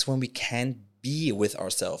day. This is when we can't be with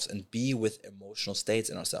ourselves and be with emotional states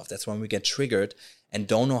in ourselves. That's when we get triggered and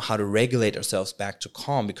don't know how to regulate ourselves back to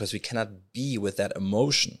calm because we cannot be with that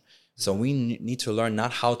emotion. So we need to learn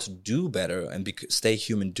not how to do better and stay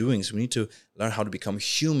human doings. We need to learn how to become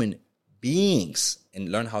human beings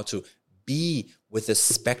and learn how to be with the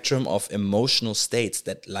spectrum of emotional states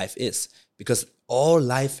that life is. Because all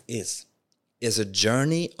life is a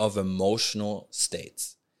journey of emotional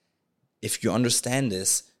states. If you understand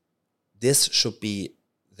this should be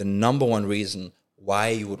the number one reason why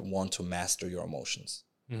you would want to master your emotions.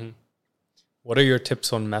 Mm-hmm. What are your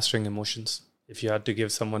tips on mastering emotions? If you had to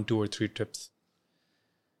give someone 2 or 3 tips.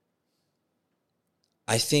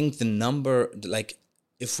 I think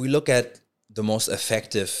if we look at the most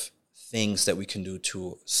effective things that we can do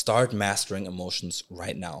to start mastering emotions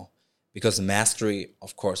right now, because mastery,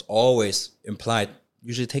 of course, always implied,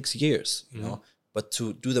 usually takes years, but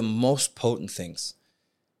to do the most potent things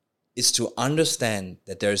is to understand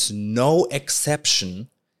that there's no exception,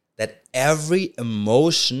 that every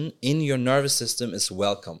emotion in your nervous system is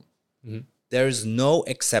welcome. Mm-hmm. There is no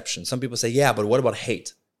exception. Some people say, yeah, but what about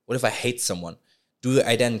hate? What if I hate someone? Do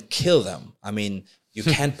I then kill them? I mean, you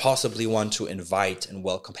can't possibly want to invite and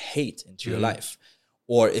welcome hate into your life.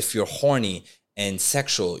 Or if you're horny and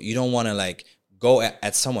sexual, you don't want to go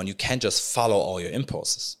at someone. You can't just follow all your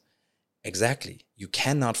impulses. Exactly. You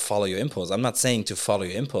cannot follow your impulse. I'm not saying to follow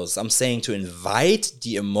your impulse. I'm saying to invite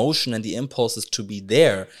the emotion and the impulses to be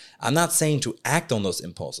there. I'm not saying to act on those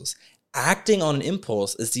impulses. Acting on an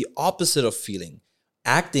impulse is the opposite of feeling.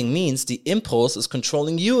 Acting means the impulse is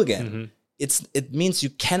controlling you again. Mm-hmm. It means you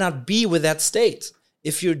cannot be with that state.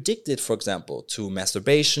 If you're addicted, for example, to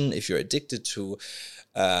masturbation, if you're addicted to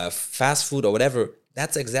fast food or whatever,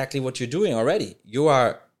 that's exactly what you're doing already. You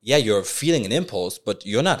are yeah, you're feeling an impulse, but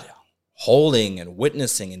you're not holding and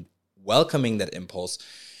witnessing and welcoming that impulse.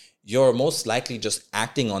 You're most likely just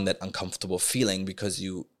acting on that uncomfortable feeling because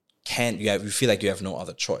you feel like you have no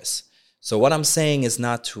other choice. So what I'm saying is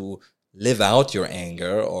not to live out your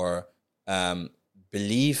anger or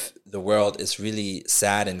believe the world is really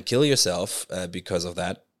sad and kill yourself because of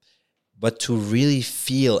that, but to really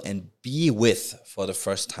feel and be with, for the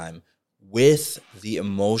first time, with the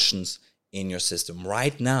emotions in your system.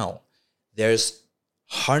 Right now, there's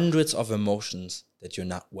hundreds of emotions that you're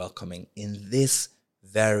not welcoming in this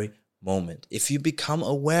very moment. If you become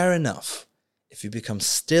aware enough, if you become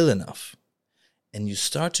still enough, and you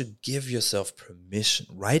start to give yourself permission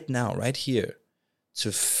right now, right here,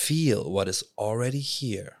 to feel what is already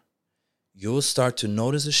here, you'll start to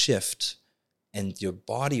notice a shift, and your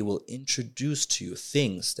body will introduce to you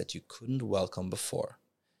things that you couldn't welcome before.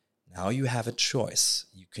 Now you have a choice.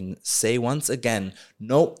 You can say once again,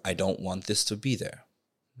 no, I don't want this to be there.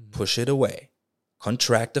 Push it away.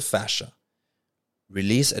 Contract the fascia.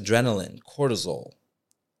 Release adrenaline, cortisol,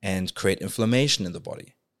 and create inflammation in the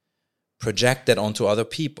body. Project that onto other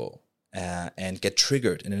people and get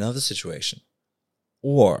triggered in another situation.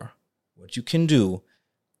 Or what you can do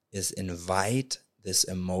is invite this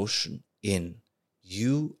emotion in.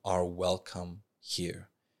 You are welcome here.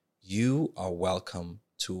 You are welcome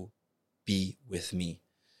to be with me.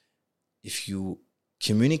 If you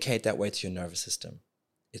communicate that way to your nervous system,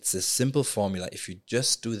 it's a simple formula. If you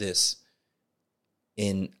just do this,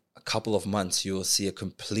 in a couple of months, you will see a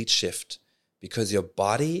complete shift, because your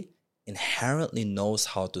body inherently knows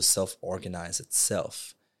how to self-organize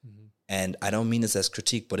itself. Mm-hmm. And I don't mean this as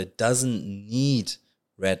critique, but it doesn't need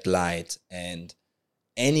red light and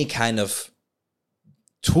any kind of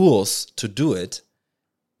tools to do it.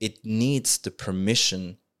 It needs the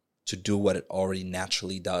permission to do what it already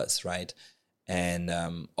naturally does, right? And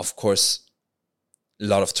of course, a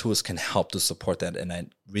lot of tools can help to support that, and I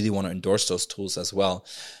really want to endorse those tools as well.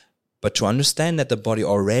 But to understand that the body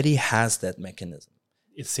already has that mechanism.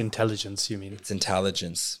 It's intelligence, you mean? It's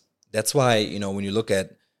intelligence. That's why, when you look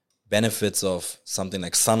at benefits of something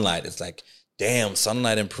like sunlight, it's like, damn,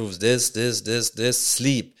 sunlight improves this,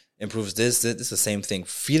 sleep improves this. It's the same thing.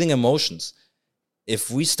 Feeling emotions. If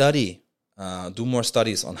we study, do more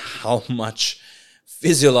studies on how much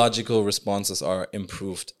physiological responses are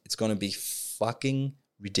improved, it's going to be fucking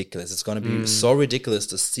ridiculous. It's going to be so ridiculous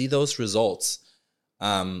to see those results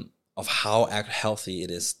of how healthy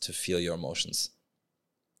it is to feel your emotions.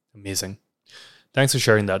 Amazing. Thanks for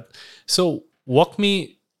sharing that. So walk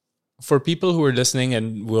me, for people who are listening,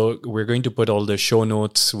 and we're going to put all the show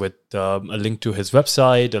notes with a link to his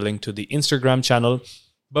website, a link to the Instagram channel.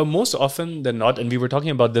 But most often than not, and we were talking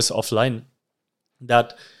about this offline,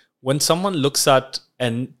 that when someone looks at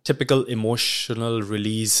a typical emotional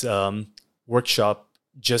release workshop,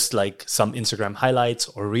 just like some Instagram highlights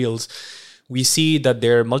or reels, we see that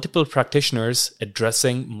there are multiple practitioners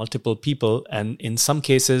addressing multiple people. And in some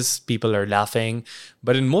cases, people are laughing.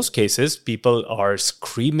 But in most cases, people are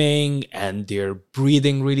screaming and they're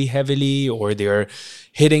breathing really heavily, or they're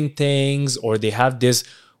hitting things, or they have this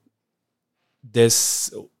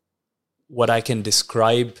what I can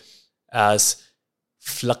describe as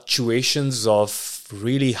fluctuations of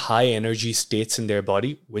really high energy states in their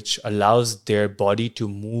body, which allows their body to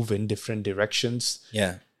move in different directions.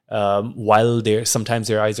 Yeah. While sometimes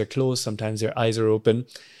their eyes are closed, sometimes their eyes are open.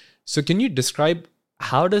 So can you describe,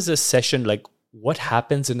 how does a session, like what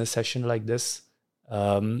happens in a session like this?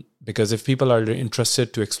 Because if people are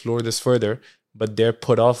interested to explore this further, but they're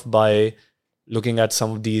put off by looking at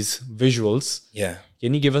some of these visuals. Yeah.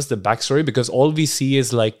 Can you give us the backstory? Because all we see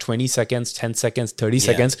is like 20 seconds, 10 seconds, 30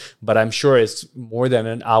 seconds, but I'm sure it's more than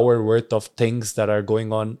an hour worth of things that are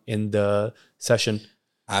going on in the session.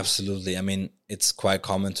 Absolutely. I mean, it's quite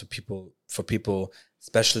common for people,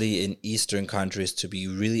 especially in Eastern countries, to be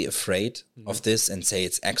really afraid of this and say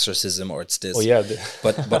it's exorcism or it's this. Oh, yeah.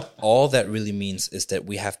 But all that really means is that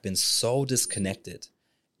we have been so disconnected.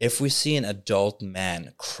 If we see an adult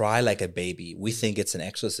man cry like a baby, we think it's an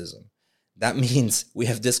exorcism. That means we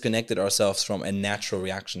have disconnected ourselves from a natural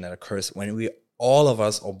reaction that occurs when all of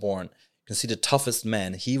us are born. You can see the toughest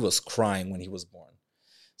man, he was crying when he was born.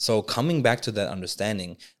 So coming back to that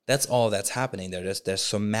understanding, that's all that's happening there. There's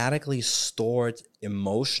somatically stored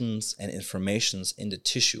emotions and informations in the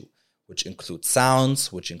tissue, which include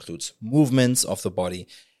sounds, which includes movements of the body.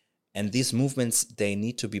 And these movements, they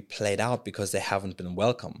need to be played out because they haven't been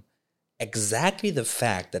welcome. Exactly the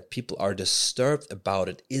fact that people are disturbed about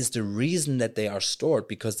it is the reason that they are stored,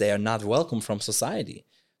 because they are not welcome from society.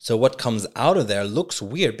 So what comes out of there looks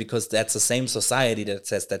weird because that's the same society that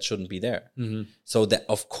says that shouldn't be there. So that,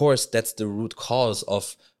 of course, that's the root cause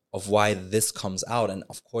of why this comes out. And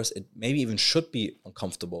of course, it maybe even should be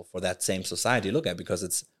uncomfortable for that same society to look at because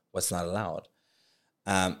it's what's not allowed.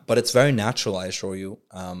 But it's very natural, I assure you.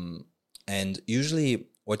 And usually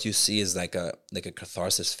what you see is like a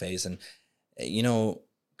catharsis phase. And,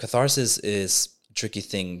 catharsis is a tricky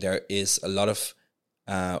thing. There is a lot of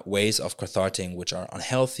ways of catharting which are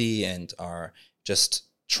unhealthy and are just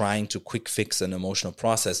trying to quick fix an emotional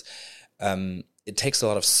process. It takes a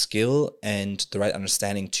lot of skill and the right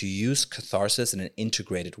understanding to use catharsis in an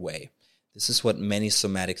integrated way. This is what many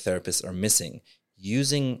somatic therapists are missing,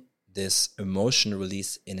 using this emotion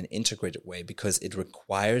release in an integrated way, because it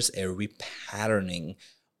requires a repatterning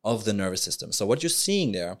of the nervous system. So what you're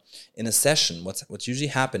seeing there in a session, what's usually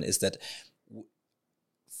happen is that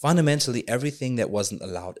fundamentally everything that wasn't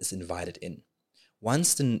allowed is invited in.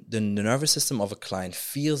 Once the nervous system of a client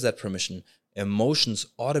feels that permission, emotions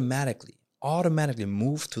automatically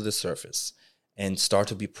move to the surface and start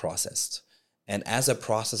to be processed. And as it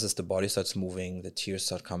processes, the body starts moving, the tears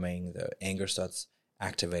start coming, the anger starts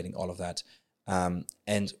activating, all of that.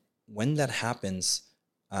 And when that happens,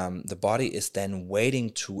 the body is then waiting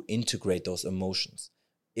to integrate those emotions.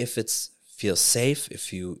 If it feels safe,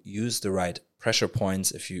 if you use the right pressure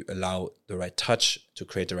points, if you allow the right touch to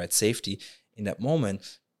create the right safety in that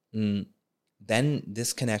moment, then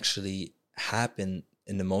this can actually happen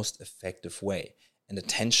in the most effective way. And the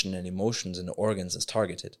tension and emotions in the organs is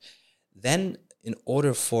targeted. Then in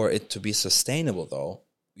order for it to be sustainable though,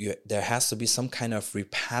 there has to be some kind of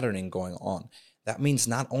repatterning going on. That means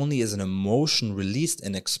not only is an emotion released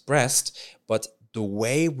and expressed, but the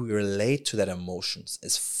way we relate to that emotions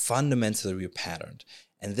is fundamentally repatterned.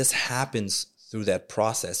 And this happens through that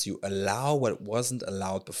process. You allow what wasn't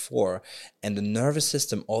allowed before, and the nervous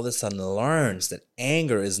system all of a sudden learns that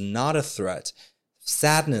anger is not a threat,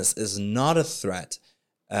 sadness is not a threat,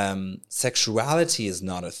 sexuality is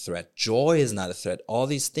not a threat, joy is not a threat. All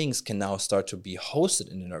these things can now start to be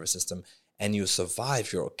hosted in the nervous system, and you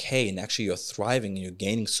survive, you're okay, and actually you're thriving and you're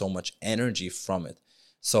gaining so much energy from it.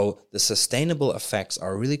 So the sustainable effects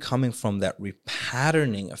are really coming from that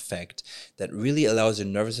repatterning effect that really allows your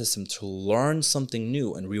nervous system to learn something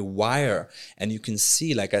new and rewire. And you can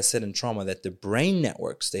see, like I said in trauma, that the brain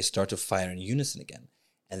networks, they start to fire in unison again.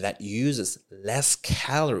 And that uses less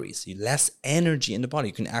calories, less energy in the body.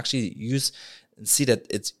 You can actually use and see that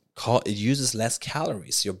it uses less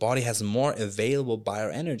calories. Your body has more available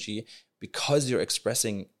bioenergy because you're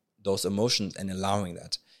expressing those emotions and allowing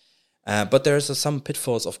that. But there's some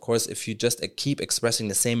pitfalls, of course. If you just keep expressing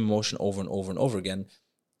the same emotion over and over and over again,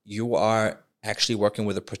 you are actually working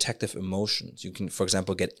with a protective emotions. You can, for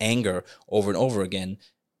example, get anger over and over again,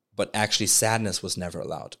 but actually sadness was never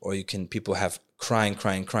allowed. Or people have crying,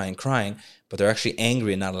 but they're actually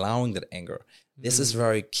angry and not allowing that anger. This is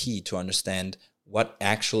very key to understand what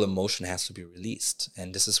actual emotion has to be released.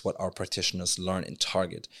 And this is what our practitioners learn in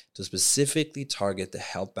Target, to specifically target the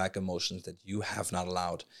held back emotions that you have not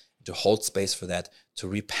allowed, to hold space for that, to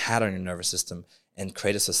repattern your nervous system and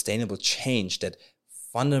create a sustainable change that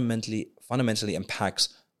fundamentally impacts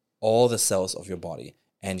all the cells of your body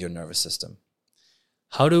and your nervous system.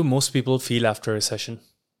 How do most people feel after a session?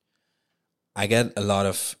 I get a lot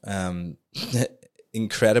of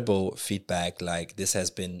incredible feedback, like this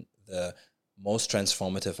has been the most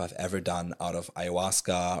transformative I've ever done out of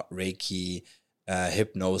ayahuasca, Reiki,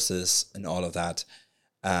 hypnosis, and all of that.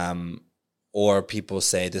 Or people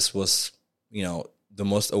say this was, the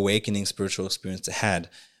most awakening spiritual experience they had.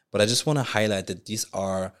 But I just want to highlight that these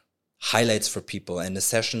are highlights for people, and the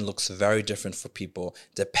session looks very different for people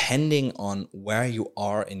depending on where you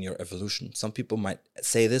are in your evolution. Some people might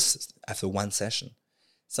say this after one session.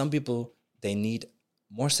 Some people, they need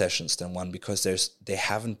more sessions than one because they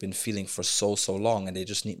haven't been feeling for so long and they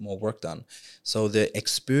just need more work done. So the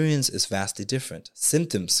experience is vastly different.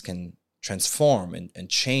 Symptoms can transform and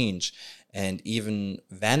change and even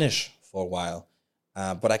vanish for a while.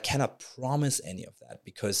 But I cannot promise any of that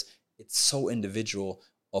because it's so individual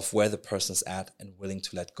of where the person's at and willing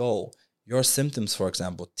to let go. Your symptoms, for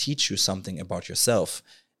example, teach you something about yourself.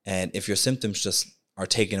 And if your symptoms just are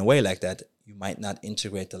taken away like that, you might not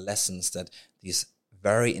integrate the lessons that these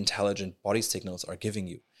very intelligent body signals are giving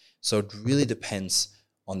you. So it really depends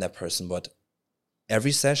on that person. But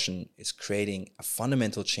every session is creating a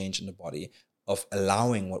fundamental change in the body of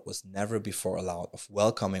allowing what was never before allowed, of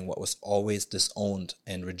welcoming what was always disowned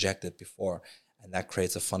and rejected before. And that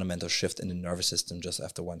creates a fundamental shift in the nervous system just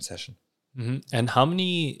after one session. Mm-hmm. And how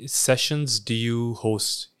many sessions do you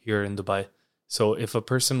host here in Dubai? So if a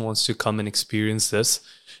person wants to come and experience this,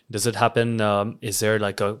 does it happen? Is there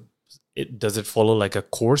like does it follow like a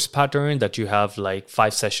course pattern that you have like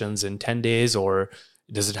 5 sessions in 10 days, or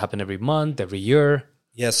does it happen every month, every year?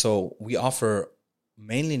 Yeah, so we offer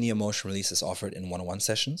mainly neo-motion release is offered in one-on-one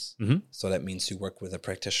sessions. Mm-hmm. So that means you work with a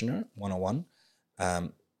practitioner one-on-one.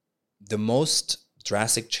 The most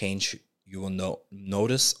drastic change you will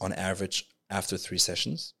notice on average after 3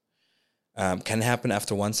 sessions. Can happen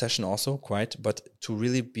after 1 session also, quite, but to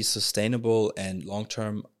really be sustainable and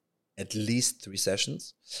long-term, at least 3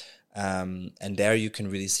 sessions. And there you can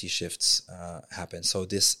really see shifts happen. So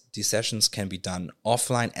these sessions can be done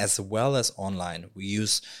offline as well as online. We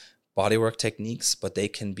use bodywork techniques, but they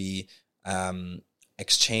can be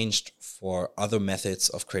exchanged for other methods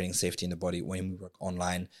of creating safety in the body when we work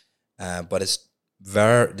online. But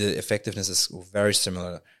the effectiveness is very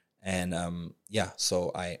similar. And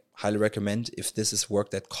so I highly recommend, if this is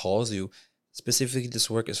work that calls you, specifically this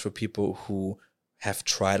work is for people who have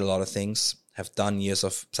tried a lot of things, have done years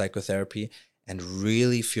of psychotherapy, and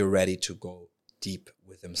really feel ready to go deep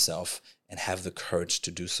with themselves and have the courage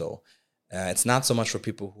to do so. It's not so much for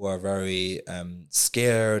people who are very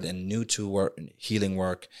scared and new to healing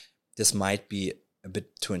work. This might be a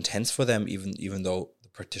bit too intense for them, even though the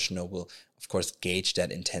practitioner will, of course, gauge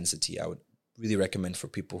that intensity. I would really recommend for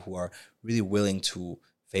people who are really willing to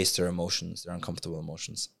face their emotions, their uncomfortable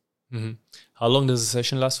emotions. Mm-hmm. How long does the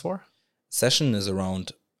session last for? Session is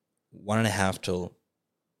around 1.5 to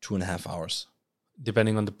 2.5 hours.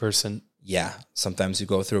 Depending on the person. Yeah. Sometimes you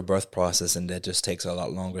go through a birth process and that just takes a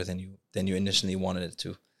lot longer than you initially wanted it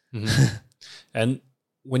to. Mm-hmm. And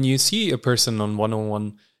when you see a person on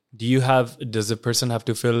one-on-one, does the person have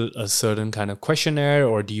to fill a certain kind of questionnaire,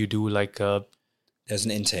 or do you do like a... There's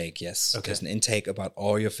an intake, yes. Okay. There's an intake about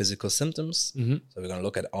all your physical symptoms. Mm-hmm. So we're going to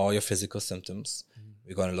look at all your physical symptoms. Mm-hmm.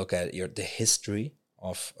 We're going to look at the history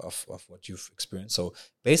of what you've experienced. So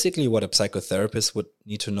basically what a psychotherapist would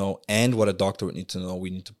need to know and what a doctor would need to know, we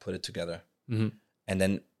need to put it together. Mm-hmm. And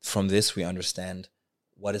then from this, we understand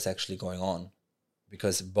what is actually going on,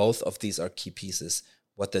 because both of these are key pieces.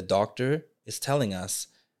 What the doctor is telling us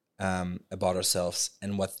about ourselves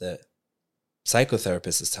and what the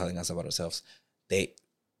psychotherapist is telling us about ourselves, they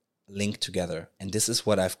link together. And this is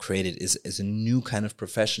what I've created is a new kind of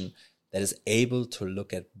profession that is able to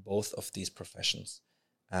look at both of these professions,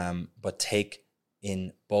 but take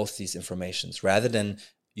in both these informations. Rather than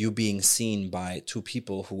you being seen by 2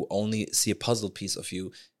 people who only see a puzzle piece of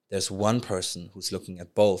you, there's one person who's looking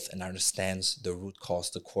at both and understands the root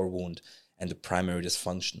cause, the core wound, and the primary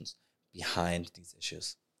dysfunctions behind these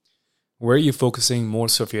issues. Where are you focusing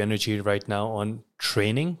most of your energy right now, on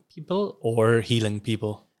training people or healing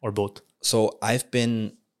people, or both? So I've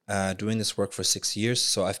been doing this work for 6 years.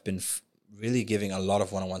 So I've been really giving a lot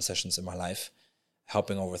of one-on-one sessions in my life,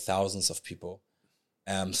 helping over thousands of people.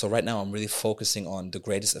 So right now I'm really focusing on the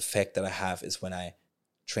greatest effect that I have is when I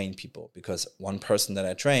train people, because one person that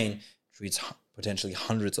I train treats potentially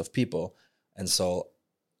hundreds of people. And so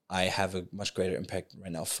I have a much greater impact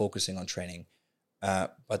right now focusing on training.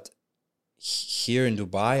 But here in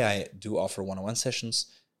Dubai, I do offer one-on-one sessions.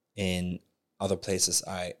 In other places,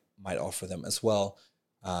 I might offer them as well,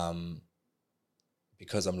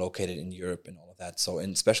 because I'm located in Europe and all of that. So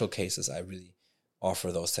in special cases, I really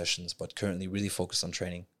offer those sessions, but currently really focused on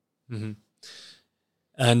training. Mm-hmm.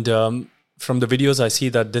 And from the videos, I see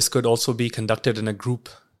that this could also be conducted in a group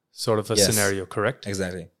sort of a scenario, correct?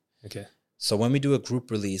 Exactly. Okay. So when we do a group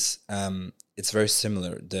release, it's very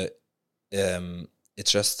similar.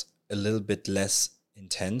 It's just a little bit less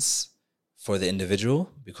intense for the individual,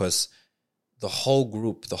 because the whole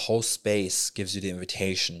group, the whole space gives you the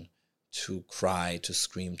invitation to cry, to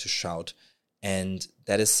scream, to shout. And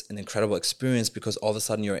that is an incredible experience, because all of a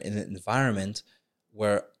sudden you're in an environment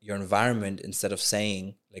where your environment, instead of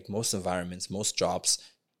saying, like most environments, most jobs,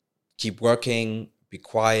 keep working, be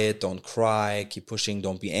quiet, don't cry, keep pushing,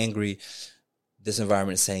 don't be angry. This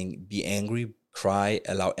environment is saying, be angry, cry,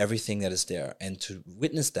 allow everything that is there. And to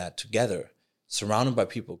witness that together, surrounded by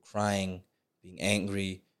people crying, being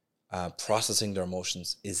angry, processing their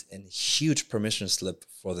emotions, is a huge permission slip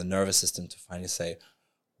for the nervous system to finally say,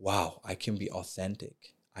 wow, I can be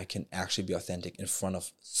authentic. I can actually be authentic in front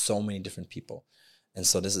of so many different people. And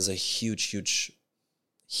so this is a huge, huge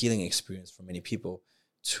healing experience for many people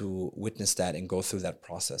to witness that and go through that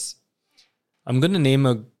process. I'm going to name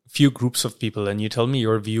a few groups of people, and you tell me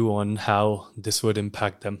your view on how this would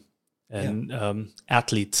impact them. And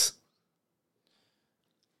athletes.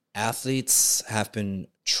 Athletes have been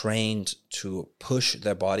trained to push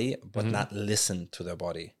their body, but not listen to their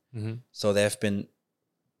body. Mm-hmm. So they have been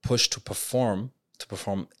pushed to perform to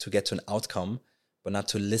perform, to get to an outcome, but not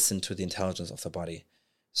to listen to the intelligence of the body.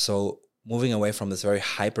 So moving away from this very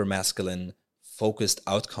hyper masculine focused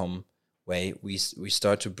outcome way, we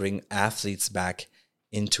start to bring athletes back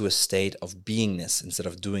into a state of beingness instead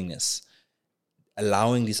of doingness,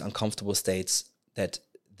 allowing these uncomfortable states that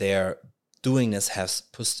their doingness has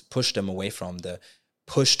pushed them away from. The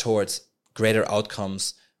push towards greater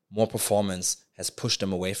outcomes, more performance has pushed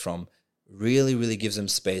them away from, really, really gives them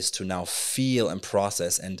space to now feel and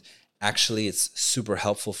process. And actually, it's super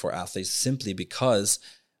helpful for athletes simply because,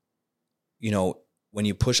 when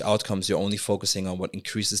you push outcomes, you're only focusing on what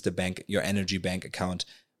increases your energy bank account.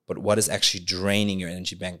 But what is actually draining your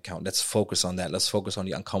energy bank account? Let's focus on that. Let's focus on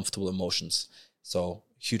the uncomfortable emotions. So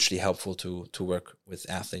hugely helpful to work with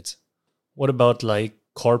athletes. What about like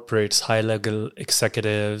corporates, high-level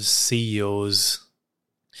executives, CEOs?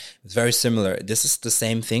 It's very similar. This is the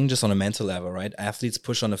same thing, just on a mental level, right? Athletes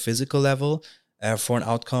push on a physical level for an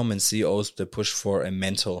outcome, and CEOs, they push for a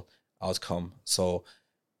mental outcome. So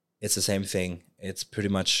it's the same thing. It's pretty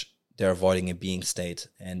much they're avoiding a being state,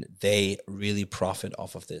 and they really profit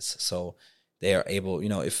off of this. So they are able,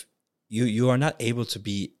 if you are not able to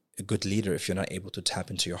be a good leader if you're not able to tap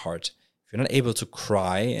into your heart. If you're not able to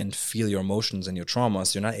cry and feel your emotions and your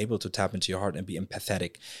traumas, you're not able to tap into your heart and be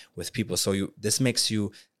empathetic with people. So this makes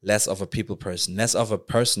you less of a people person, less of a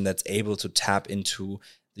person that's able to tap into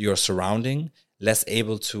your surrounding, less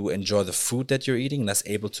able to enjoy the food that you're eating, less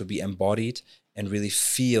able to be embodied and really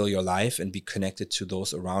feel your life and be connected to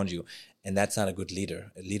those around you. And that's not a good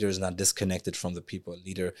leader. A leader is not disconnected from the people. A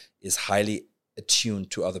leader is highly attuned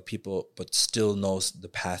to other people, but still knows the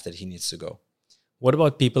path that he needs to go. What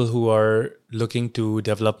about people who are looking to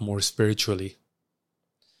develop more spiritually?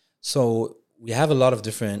 So we have a lot of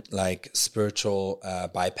different spiritual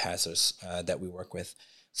bypassers that we work with.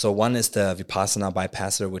 So one is the Vipassana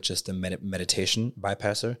bypasser, which is the meditation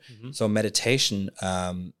bypasser. Mm-hmm. So meditation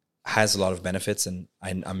has a lot of benefits, and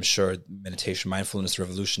I'm sure meditation mindfulness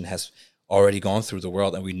revolution has already gone through the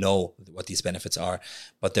world, and we know what these benefits are.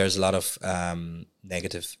 But there's a lot of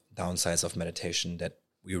negative downsides of meditation that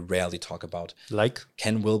we rarely talk about. Like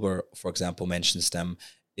Ken Wilber, for example, mentions them,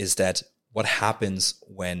 is that what happens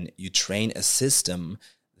when you train a system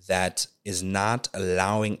that is not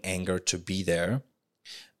allowing anger to be there,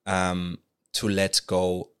 to let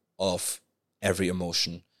go of every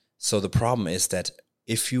emotion. So the problem is that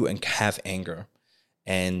if you have anger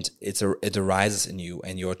and it arises in you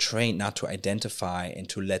and you're trained not to identify and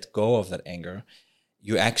to let go of that anger,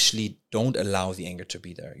 you actually don't allow the anger to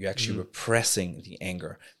be there. You're actually repressing the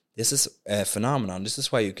anger. This is a phenomenon. This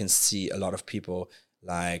is why you can see a lot of people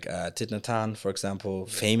like Thich Nhat Hanh, for example,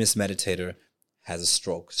 famous meditator, has a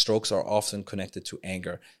stroke. Strokes are often connected to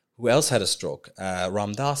anger. Who else had a stroke?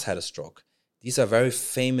 Ram Dass had a stroke. These are very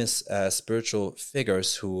famous spiritual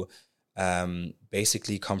figures who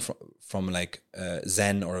basically come from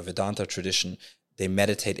Zen or a Vedanta tradition. They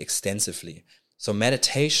meditate extensively. So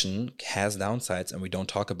meditation has downsides, and we don't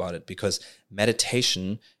talk about it because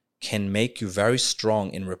meditation can make you very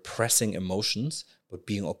strong in repressing emotions, but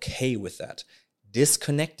being okay with that,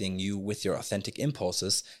 disconnecting you with your authentic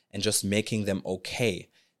impulses and just making them okay.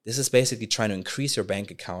 This is basically trying to increase your bank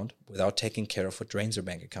account without taking care of what drains your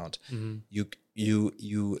bank account. Mm-hmm.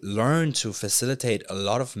 You learn to facilitate a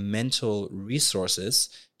lot of mental resources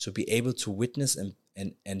to be able to witness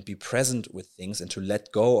and be present with things and to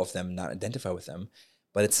let go of them, not identify with them.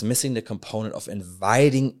 But it's missing the component of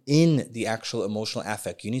inviting in the actual emotional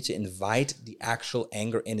affect. You need to invite the actual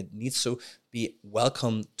anger in. It needs to be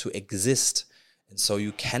welcome to exist. And so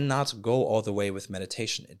you cannot go all the way with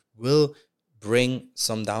meditation. It will bring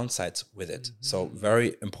some downsides with it. Mm-hmm. So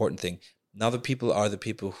very important thing. Now the people are the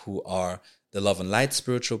people who are the love and light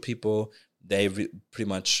spiritual people. They pretty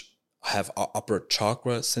much have upper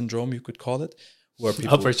chakra syndrome, you could call it. Where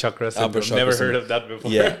people, upper chakra syndrome. Never heard of that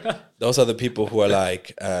before. Yeah, those are the people who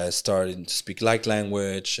are starting to speak light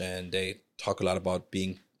language, and they talk a lot about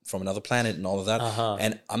being from another planet and all of that. Uh-huh.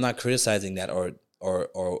 And I'm not criticizing that or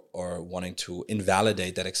wanting to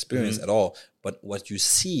invalidate that experience at all. But what you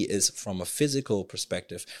see is from a physical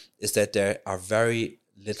perspective is that there are very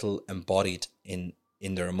little embodied in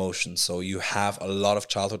their emotions. So you have a lot of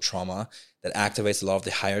childhood trauma that activates a lot of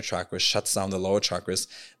the higher chakras, shuts down the lower chakras,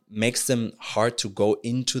 makes them hard to go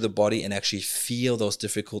into the body and actually feel those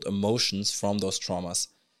difficult emotions from those traumas.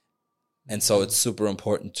 And so it's super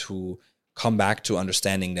important to come back to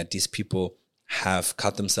understanding that these people have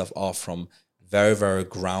cut themselves off from very, very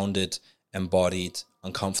grounded, embodied,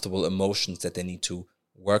 uncomfortable emotions that they need to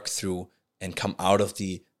work through and come out of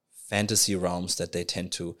the fantasy realms that they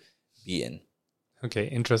tend to be in. Okay,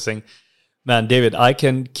 interesting. Man, David, I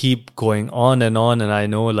can keep going on, and I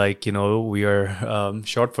know, we are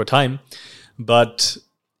short for time. But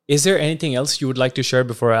is there anything else you would like to share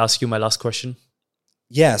before I ask you my last question?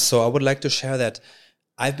 Yeah, so I would like to share that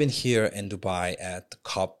I've been here in Dubai at the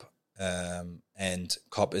COP, and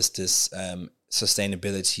COP is this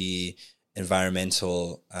sustainability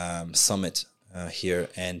environmental summit here,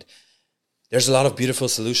 and there's a lot of beautiful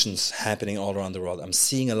solutions happening all around the world. I'm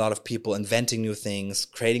seeing a lot of people inventing new things,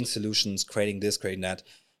 creating solutions, creating this, creating that.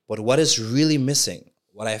 But what is really missing,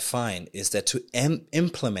 what I find, is that to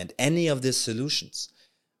implement any of these solutions,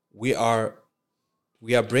 we are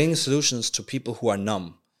bringing solutions to people who are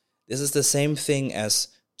numb. This is the same thing as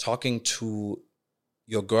talking to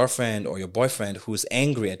your girlfriend or your boyfriend who is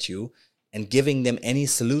angry at you and giving them any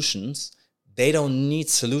solutions. They don't need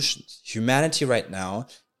solutions. Humanity right now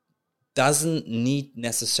doesn't need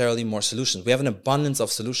necessarily more solutions. We have an abundance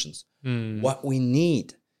of solutions. What we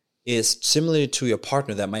need is, similar to your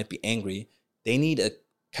partner that might be angry, they need a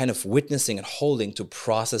kind of witnessing and holding to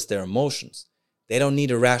process their emotions. They don't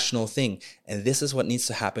need a rational thing. And this is what needs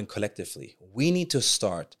to happen collectively. We need to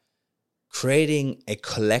start creating a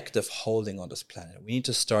collective holding on this planet. We need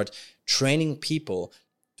to start training people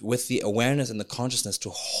with the awareness and the consciousness to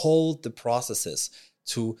hold the processes,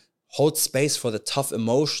 to hold space for the tough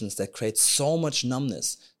emotions that create so much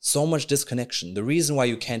numbness, so much disconnection. The reason why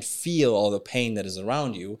you can't feel all the pain that is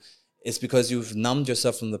around you is because you've numbed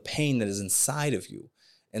yourself from the pain that is inside of you.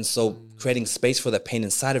 And so creating space for that pain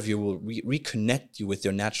inside of you will reconnect you with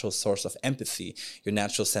your natural source of empathy, your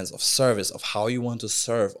natural sense of service, of how you want to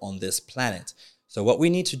serve on this planet. So what we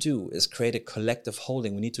need to do is create a collective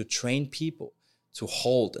holding. We need to train people to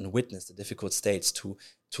hold and witness the difficult states,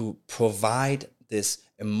 to provide this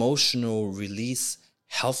emotional release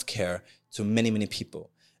healthcare to many, many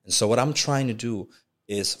people. And so what I'm trying to do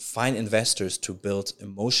is find investors to build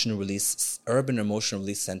urban emotional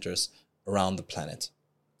release centers around the planet.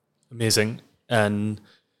 Amazing. And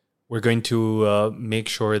we're going to make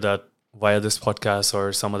sure that via this podcast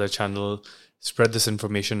or some other channel, spread this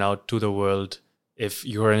information out to the world. If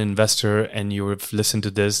you're an investor and you've listened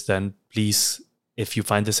to this, then please, if you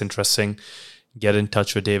find this interesting, get in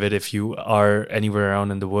touch with David. If you are anywhere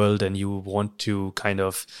around in the world and you want to kind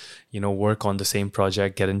of, work on the same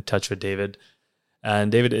project, get in touch with David. And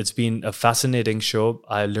David, it's been a fascinating show.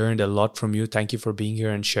 I learned a lot from you. Thank you for being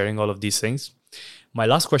here and sharing all of these things. My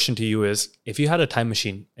last question to you is, if you had a time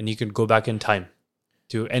machine and you could go back in time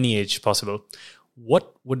to any age possible,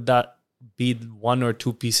 what would that be, one or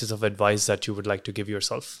two pieces of advice that you would like to give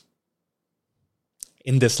yourself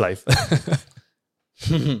in this life?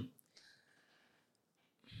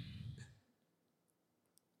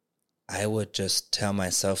 I would just tell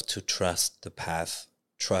myself to trust the path,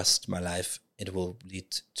 trust my life. It will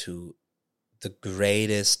lead to the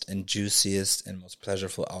greatest and juiciest and most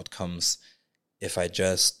pleasurable outcomes if I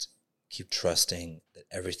just keep trusting that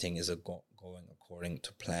everything is going according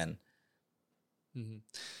to plan. Mm-hmm.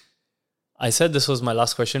 I said this was my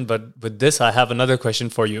last question, but with this, I have another question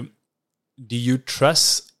for you. Do you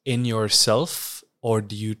trust in yourself, or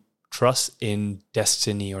do you trust in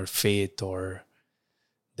destiny or fate or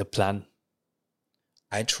the plan?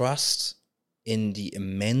 I trust in the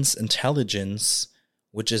immense intelligence,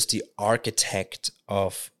 which is the architect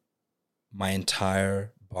of my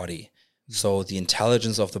entire body. Mm-hmm. So the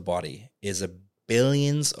intelligence of the body is a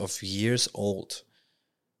billions of years old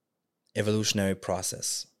evolutionary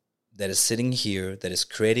process that is sitting here, that is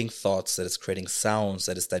creating thoughts, that is creating sounds,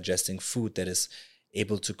 that is digesting food, that is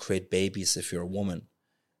able to create babies if you're a woman.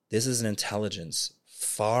 This is an intelligence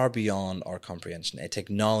far beyond our comprehension, a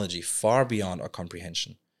technology far beyond our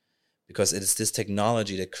comprehension, because it is this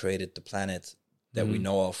technology that created the planet that we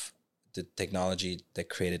know of, the technology that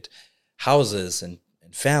created houses and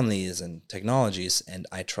families and technologies. And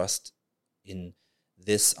I trust in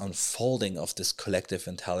this unfolding of this collective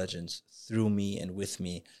intelligence through me and with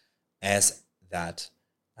me. As that,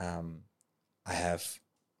 I have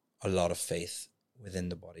a lot of faith within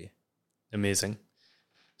the body. Amazing.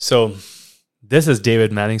 So this is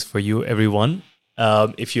David Mannings for you, everyone.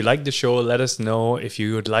 If you like the show, let us know. If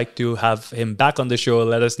you would like to have him back on the show,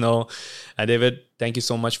 let us know. And David, thank you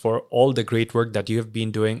so much for all the great work that you have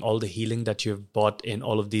been doing, all the healing that you've brought in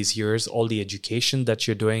all of these years, all the education that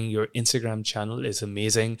you're doing. Your Instagram channel is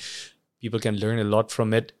amazing. People can learn a lot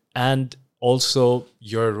from it. And also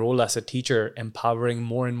your role as a teacher, empowering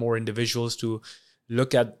more and more individuals to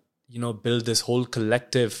look at, build this whole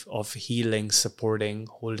collective of healing, supporting,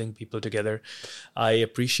 holding people together. I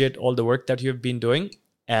appreciate all the work that you've been doing.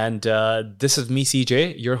 And this is me,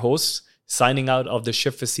 CJ, your host, signing out of the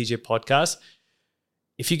Shift with CJ podcast.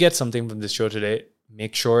 If you get something from this show today,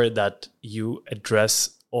 make sure that you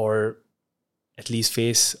address or at least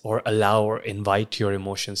face or allow or invite your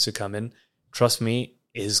emotions to come in. Trust me,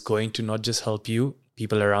 is going to not just help you,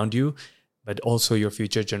 people around you, but also your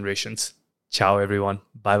future generations. Ciao, everyone.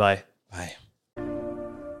 Bye-bye. Bye.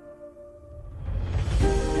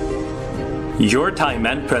 Your time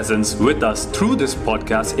and presence with us through this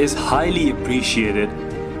podcast is highly appreciated.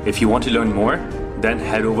 If you want to learn more, then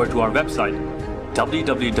head over to our website,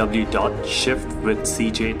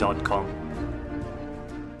 www.shiftwithcj.com.